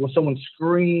like when someone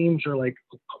screams, or like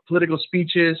political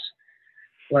speeches.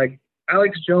 Like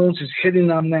Alex Jones is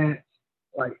hitting on that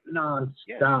like nonstop.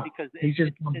 Yeah, because he's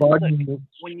just bombarding you.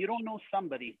 When you don't know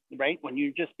somebody, right? When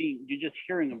you're just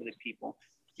hearing of the people,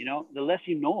 the less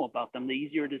you know about them, the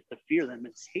easier it is to fear them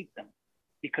and hate them,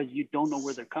 because you don't know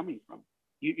where they're coming from.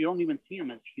 You don't even see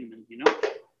them as humans,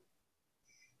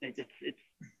 It's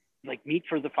like meat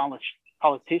for the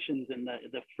politicians and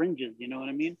the fringes, you know what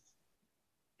I mean?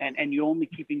 And you're only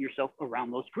keeping yourself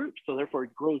around those groups, so therefore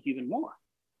it grows even more.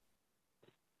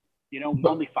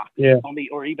 Only Fox,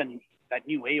 or even that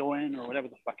new AON or whatever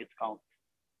the fuck it's called.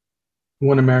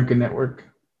 One American Network.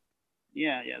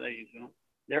 Yeah, there you go.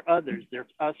 They're others. They're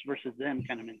us versus them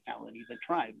kind of mentality. The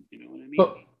tribe, you know what I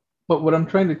mean? But what I'm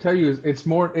trying to tell you is it's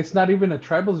not even a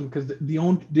tribalism, because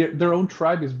their own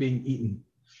tribe is being eaten.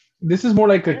 This is more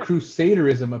like a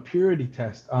crusaderism, a purity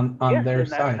test on their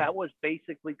side. That was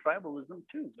basically tribalism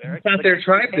too, Eric. It's not their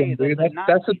tribe, dude.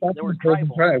 That's a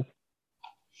tribe.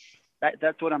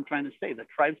 That's what I'm trying to say. The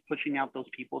tribe's pushing out those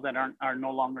people that are no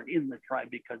longer in the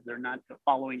tribe because they're not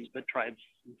following the tribe's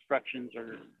instructions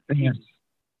or. Yeah.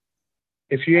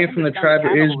 If you ain't from the tribe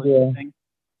of Israel.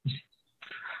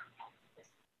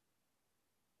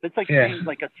 It's like saying,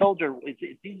 like a soldier.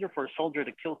 It's easier for a soldier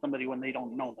to kill somebody when they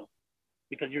don't know them,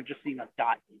 because you're just seeing a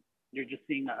dot. You're just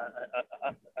seeing a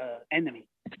enemy.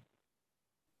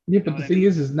 Yeah, but the thing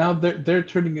is now they're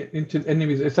turning it into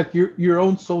enemies. It's like your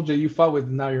own soldier you fought with,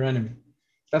 now your enemy.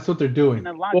 That's what they're doing.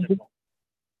 They're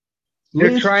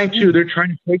trying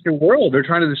to take your world.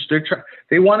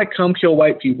 They want to come kill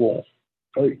white people.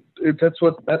 That's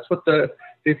what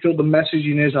they feel the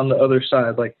messaging is on the other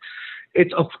side. Like,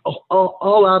 it's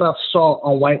all out assault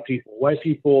on white people. White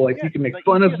people, like, you can make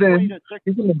fun of them.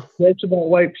 You can make jokes about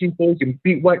white people. You can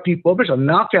beat white people. There's a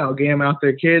knockout game out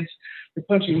there, kids. They're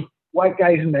punching white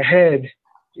guys in the head,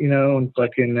 and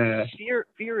fucking.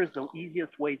 Fear is the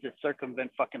easiest way to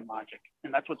circumvent fucking logic,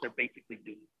 and that's what they're basically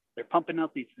doing. They're pumping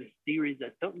out these theories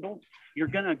that don't. You're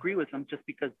gonna agree with them just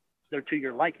because they're to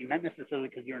your liking, not necessarily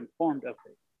because you're informed of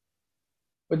it.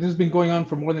 But this has been going on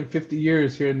for more than 50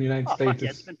 years here in the United States.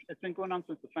 Yeah, it's been going on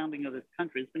since the founding of this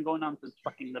country. It's been going on since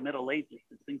fucking the Middle Ages.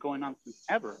 It's been going on since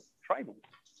ever.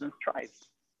 Since tribes.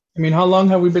 I mean, how long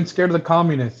have we been scared of the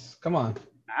communists? Come on.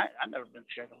 I've never been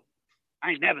scared of them.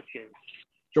 I ain't never scared.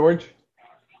 George?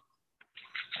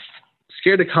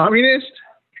 Scared of communists?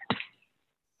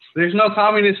 There's no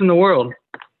communists in the world.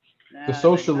 The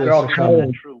socialists are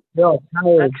cowards. They're all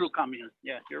cowards. Not true communists.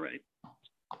 Yeah, you're right.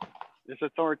 It's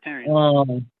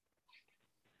authoritarian.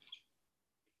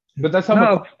 But that's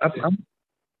how.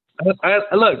 Look,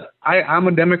 I'm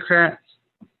a Democrat.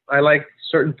 I like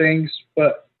certain things,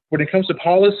 but when it comes to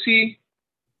policy,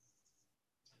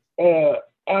 I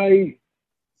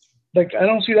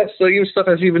don't see that stuff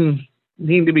as even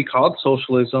needing to be called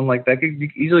socialism. Like, that could be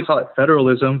easily call it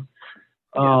federalism,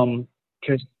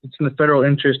 because it's in the federal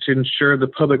interest to ensure the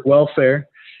public welfare,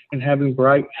 and having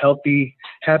bright, healthy,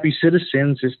 happy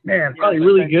citizens is probably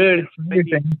really good.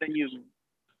 Then you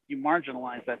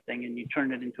marginalize that thing and you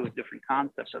turn it into a different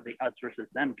concept of the us versus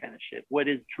them kind of shit. What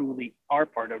is truly our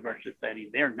part of our society?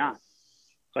 They're not,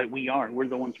 but we are. We're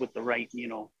the ones with the right,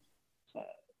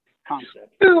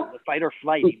 concept, the fight or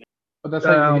flight even. But that's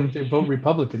how you get to vote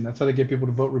Republican. That's how they get people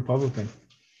to vote Republican.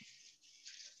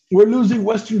 We're losing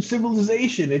Western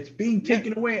civilization. It's being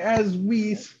taken away as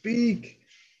we speak.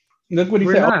 Look what he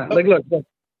said. Not. Look.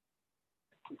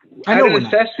 I know. Out of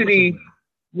necessity,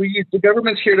 the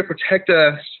government's here to protect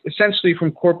us, essentially,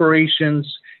 from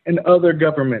corporations and other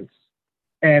governments.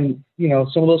 And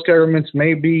some of those governments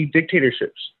may be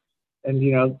dictatorships. And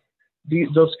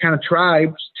those kind of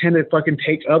tribes tend to fucking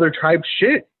take other tribes'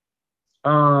 shit.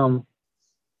 So,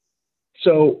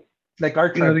 like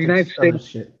our tribe, the United States.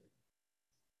 Shit.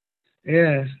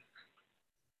 Yeah,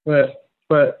 but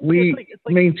we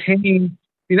maintain.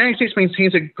 The United States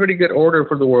maintains a pretty good order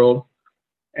for the world,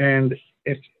 and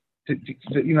if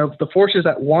the forces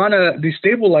that want to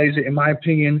destabilize it, in my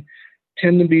opinion,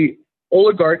 tend to be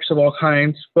oligarchs of all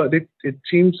kinds. But it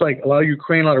seems like a lot of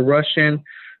Ukraine, a lot of Russian,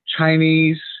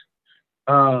 Chinese,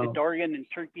 Dorian in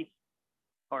Turkey,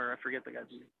 or I forget the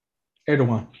guy's name.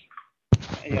 Erdogan.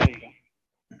 Yeah, there you go.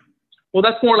 Well,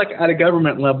 that's more like at a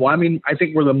government level. I mean, I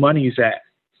think where the money's at.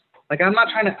 Like, I'm not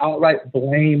trying to outright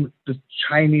blame the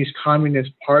Chinese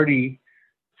Communist Party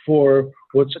for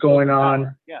what's going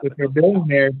on with their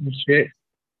billionaires and shit.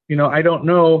 I don't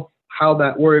know how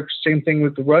that works. Same thing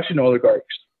with the Russian oligarchs.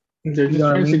 They're just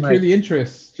trying to secure the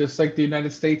interests, just like the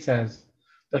United States has.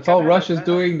 That's all Russia's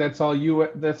doing. That's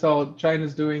all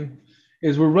China's doing.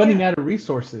 Is we're running out of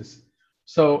resources.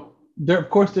 So of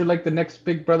course they're like the next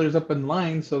big brothers up in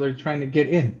line. So they're trying to get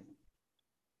in.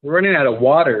 We're running out of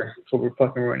water. That's what we're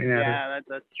fucking running out of. Yeah,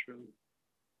 that's true.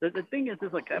 The thing is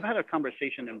like I've had a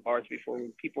conversation in bars before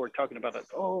when people were talking about like,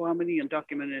 oh, how many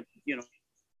undocumented,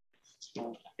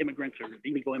 immigrants or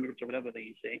illegal immigrants or whatever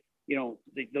they say,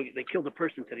 they killed a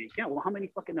person today. Yeah, well, how many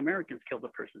fucking Americans killed a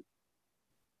person?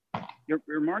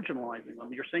 You're marginalizing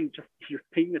them. You're saying you're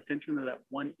paying attention to that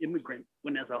one immigrant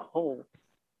when as a whole,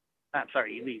 I'm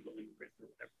sorry, illegal immigrants or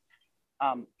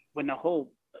whatever. When the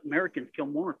whole Americans kill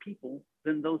more people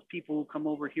than those people who come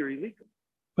over here illegally.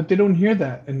 But they don't hear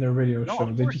that in their radio show.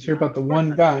 They just hear about the one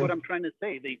guy. That's what I'm trying to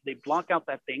say. They block out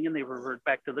that thing and they revert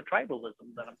back to the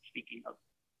tribalism that I'm speaking of.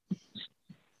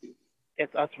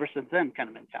 It's us versus them kind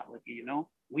of mentality,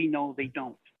 We know they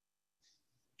don't.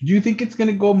 Do you think it's going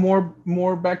to go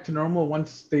more back to normal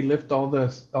once they lift all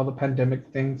the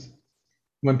pandemic things,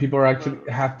 when people are actually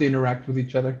have to interact with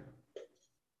each other?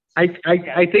 I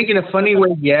think in a funny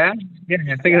way, yeah.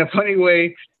 I think in a funny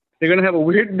way, they're gonna have a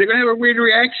weird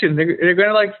reaction. They're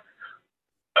gonna like,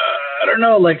 I don't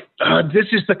know, like this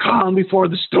is the calm before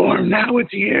the storm. Now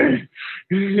it's here.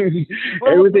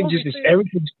 Everything's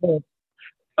cool.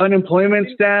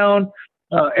 Unemployment's down.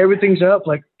 Everything's up.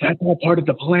 Like that's all part of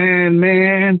the plan,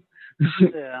 man.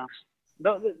 Yeah.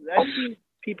 No, I've seen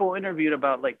people interviewed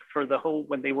about like for the whole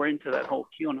when they were into that whole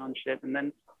QAnon shit, and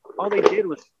then all they did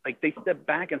was like they stepped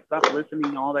back and stopped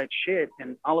listening to all that shit,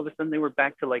 and all of a sudden they were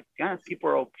back to like, yeah, people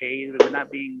are okay, they're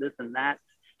not being this and that.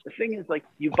 The thing is, like,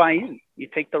 you buy in, you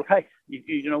take the risk.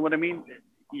 You know what I mean?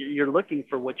 You're looking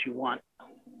for what you want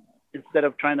instead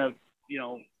of trying to,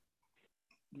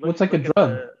 What's like a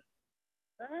drug?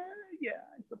 Yeah,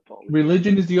 I suppose.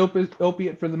 Religion is the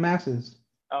opiate for the masses.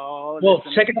 Oh, well,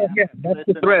 check it out. Yeah, that's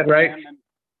the thread, right?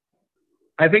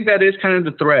 I think that is kind of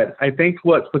the thread. I think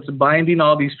what's binding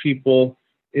all these people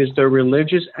is their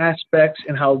religious aspects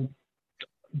and how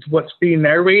what's being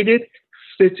narrated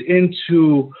fits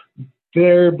into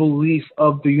their belief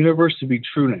of the universe to be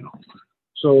true now.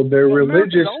 So their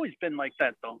religious. It's always been like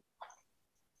that, though.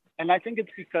 And I think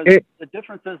it's because the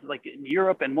difference is, like in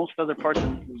Europe and most other parts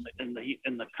in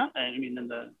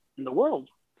the world,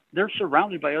 they're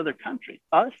surrounded by other countries.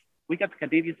 Us, we got the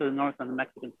Canadians to the north and the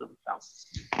Mexicans to the south.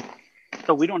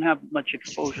 So we don't have much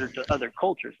exposure to other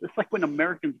cultures. It's like when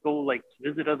Americans go like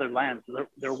visit other lands,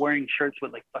 they're wearing shirts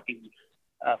with like fucking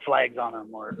flags on them,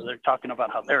 or they're talking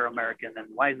about how they're American and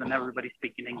why isn't everybody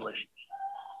speaking English?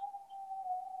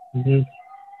 Mm-hmm.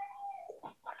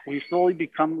 We slowly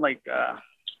become like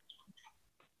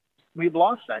we've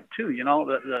lost that too.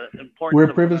 The importance.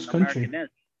 We're a privileged country. Is.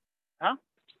 Huh?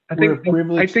 We're a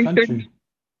privileged country.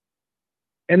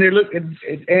 And they're looking,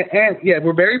 and yeah,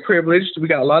 we're very privileged. We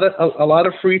got a lot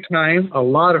of free time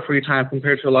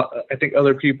compared to I think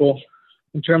other people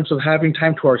in terms of having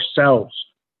time to ourselves.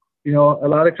 A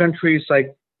lot of countries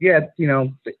like,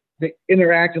 they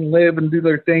interact and live and do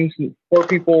their things, and poor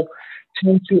people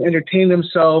tend to entertain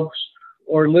themselves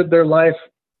or live their life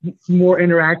more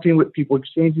interacting with people,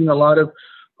 exchanging a lot of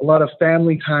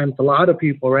family time with a lot of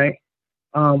people, right?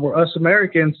 Where us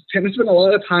Americans tend to spend a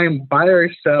lot of time by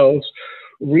ourselves,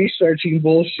 researching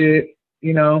bullshit,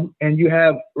 and you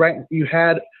had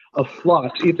a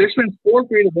flux. If there's been 4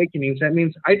 Great Awakenings, that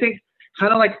means I think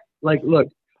kind of like look,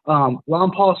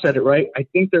 Ron Paul said it right. I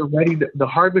think they're ready. The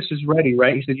harvest is ready,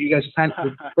 right? He said, "You guys plant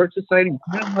the Bird Society,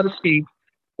 plant a lot of seeds.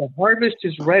 The harvest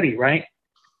is ready, right?"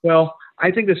 Well, I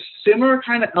think the similar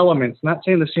kind of elements, not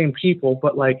saying the same people,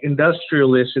 but like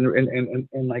industrialists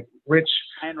and like rich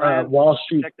Wall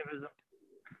Street.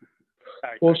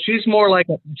 Well, she's more like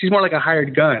a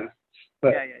hired gun,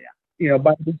 but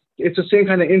but it's the same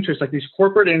kind of interest, like these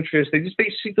corporate interests. They just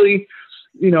basically,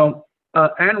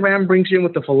 Ayn Rand brings you in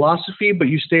with the philosophy, but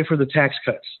you stay for the tax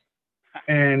cuts.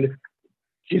 And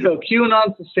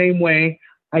QAnon's the same way.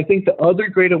 I think the other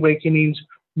Great Awakenings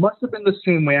must have been the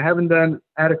same way. I haven't done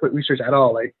adequate research at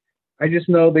all. Like, I just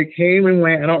know they came and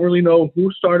went. I don't really know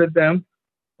who started them,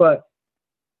 but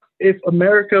if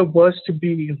America was to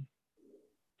be,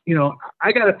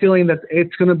 I got a feeling that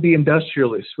it's going to be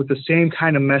industrialists with the same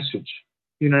kind of message.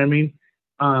 You know what I mean?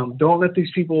 Don't let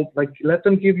these people, let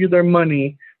them give you their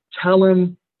money. Tell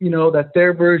them, that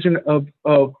their version of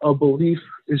belief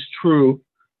is true.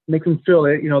 Make them feel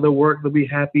it. They'll work, they'll be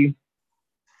happy.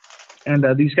 And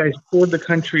these guys hoard the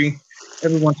country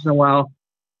every once in a while.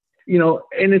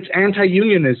 And it's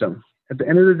anti-unionism. At the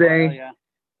end of the day,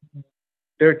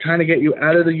 they're trying to get you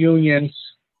out of the unions.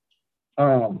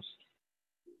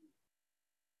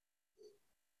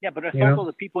 Yeah, but it's also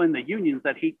the people in the unions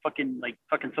that hate fucking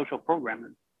social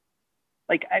programmers.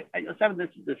 Like I was having this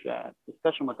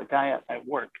discussion with a guy at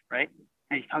work, right?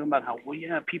 And he's talking about how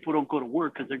people don't go to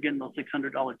work because they're getting those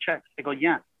 $600 checks. I go,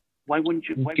 yeah. Why wouldn't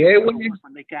you? Why would you go to work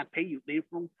when they can't pay you? They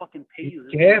won't fucking pay you.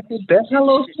 Yeah, that's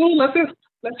hello school. Let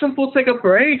some fools take a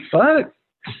break. Fuck.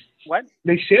 What?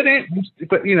 They shouldn't,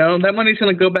 but that money's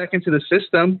going to go back into the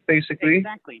system, basically.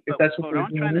 Exactly. But that's what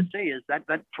I'm trying to say is that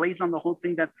plays on the whole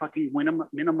thing that fucking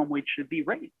minimum wage should be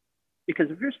raised. Because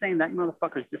if you're saying that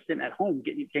motherfucker's just sitting at home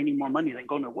gaining more money than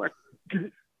going to work,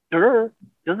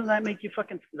 doesn't that make you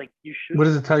fucking like you should? What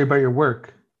does it tell you about your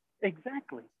work?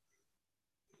 Exactly.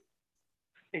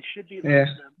 It should be the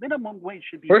minimum wage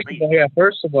should be raised.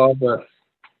 First of all, but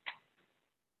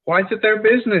why is it their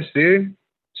business, dude?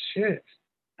 Shit.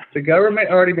 The government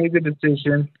already made the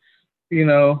decision,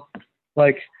 they're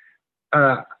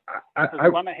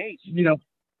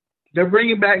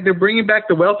bringing back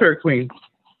the welfare queen.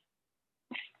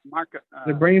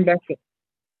 They're bringing back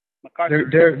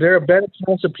they're a better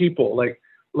class of people. Like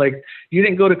you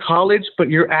didn't go to college, but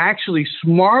you're actually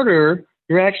smarter.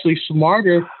 You're actually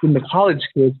smarter than the college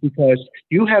kids because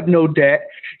you have no debt.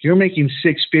 You're making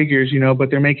six figures, but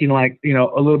they're making a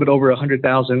little bit over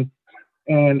 100,000,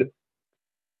 and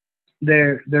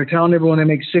they're telling everyone they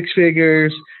make six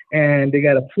figures and they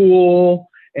got a pool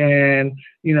and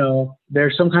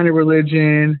there's some kind of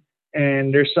religion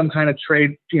and there's some kind of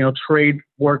trade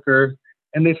worker,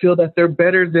 and they feel that they're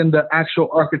better than the actual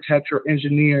architects or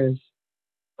engineers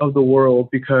of the world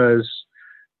because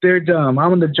they're dumb.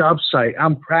 I'm on the job site.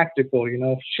 I'm practical.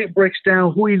 If shit breaks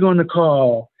down, who are you going to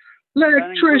call?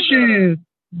 Electrician.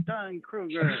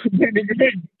 Dunning-Kruger.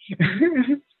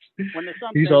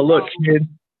 He's all, look, kid.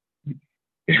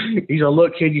 He's all,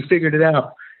 look, kid, you figured it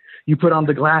out. You put on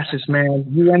the glasses, man.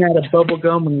 You ran out of bubble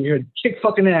gum and you're kick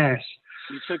fucking ass.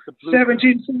 You took the blue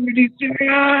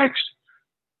 1776.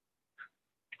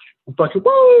 I'm fucking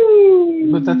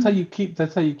woo. But that's how you keep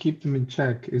them in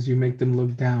check, is you make them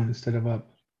look down instead of up.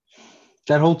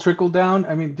 That whole trickle down,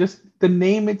 I mean, just the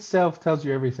name itself tells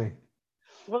you everything.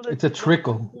 Well, it's a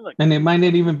trickle, and it might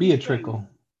not even be a trickle.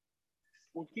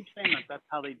 We'll keep saying that that's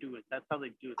how they do it. That's how they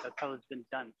do it. That's how it's been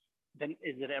done. Then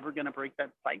is it ever going to break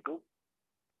that cycle?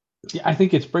 Yeah, I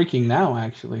think it's breaking now,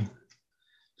 actually.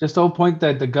 Just the whole point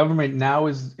that the government now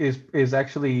is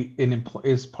actually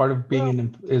is part of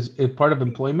being is part of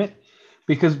employment,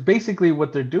 because basically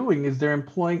what they're doing is they're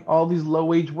employing all these low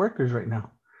wage workers right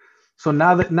now. So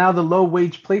now the low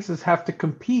wage places have to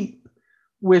compete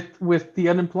with the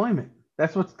unemployment.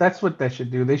 That's what that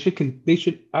should do. They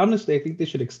should honestly, I think they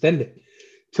should extend it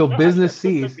till business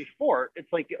sees. Before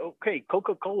it's like, okay,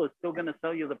 Coca-Cola is still going to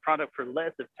sell you the product for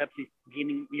less if Pepsi's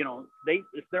gaining.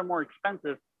 If they're more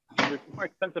expensive, it's more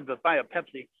expensive to buy a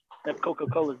Pepsi. That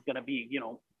Coca-Cola is going to be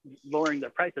lowering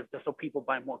their prices just so people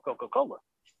buy more Coca-Cola.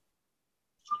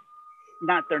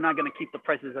 They're not going to keep the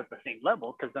prices at the same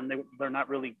level because then they're not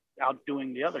really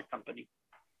outdoing the other company.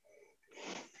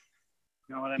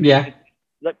 You know what I mean? Yeah.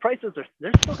 The prices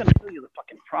they're still going to sell you the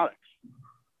fucking products.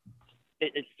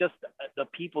 It's just the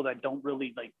people that don't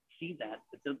really see that.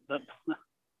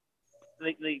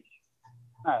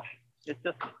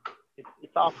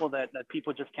 It's awful that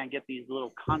people just can't get these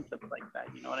little concepts like that.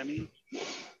 You know what I mean?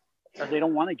 Or they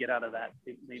don't want to get out of that.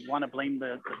 They want to blame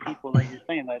the people, like you're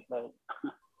saying, that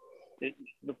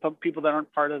the people that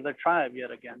aren't part of their tribe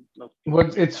yet again.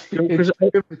 Well, it's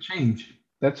a change.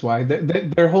 That's why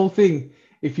their whole thing.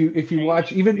 If you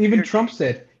watch, even Trump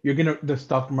said the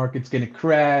stock market's gonna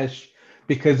crash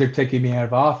because they're taking me out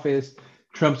of office.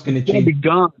 Trump's gonna change. Be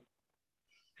gone.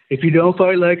 If you don't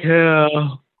fight like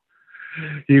hell,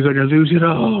 you're gonna lose it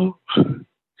all.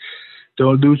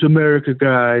 Don't lose America,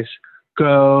 guys.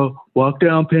 Go walk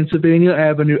down Pennsylvania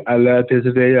Avenue. I love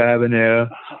Pennsylvania Avenue.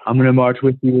 I'm gonna march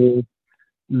with you.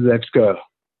 Let's go.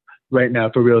 Right now,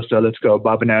 for real stuff. Let's go.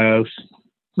 Bobinos.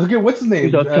 Look at what's his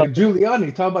name?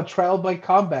 Giuliani. Talking about trial by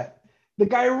combat. The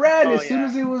guy ran as soon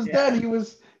as he was done. He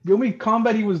was the only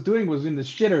combat he was doing was in the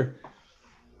shitter.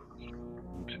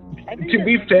 To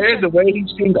be fair, the way he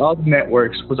streamed all the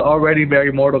networks was already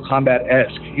very Mortal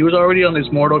Kombat-esque. He was already on this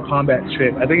Mortal Kombat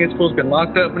trip. I think his fool's been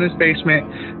locked up in his basement,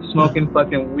 smoking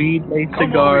fucking weed-laced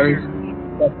cigars.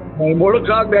 Hey, Mortal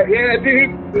Kombat, yeah,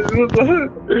 dude.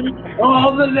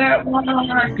 All the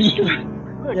networks.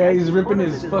 Look, yeah, he's ripping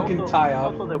his fucking tie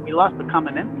off. Also, that we lost the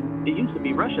common enemy. It used to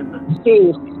be Russians.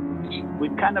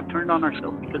 We've kind of turned on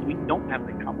ourselves because we don't have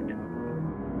the common enemy.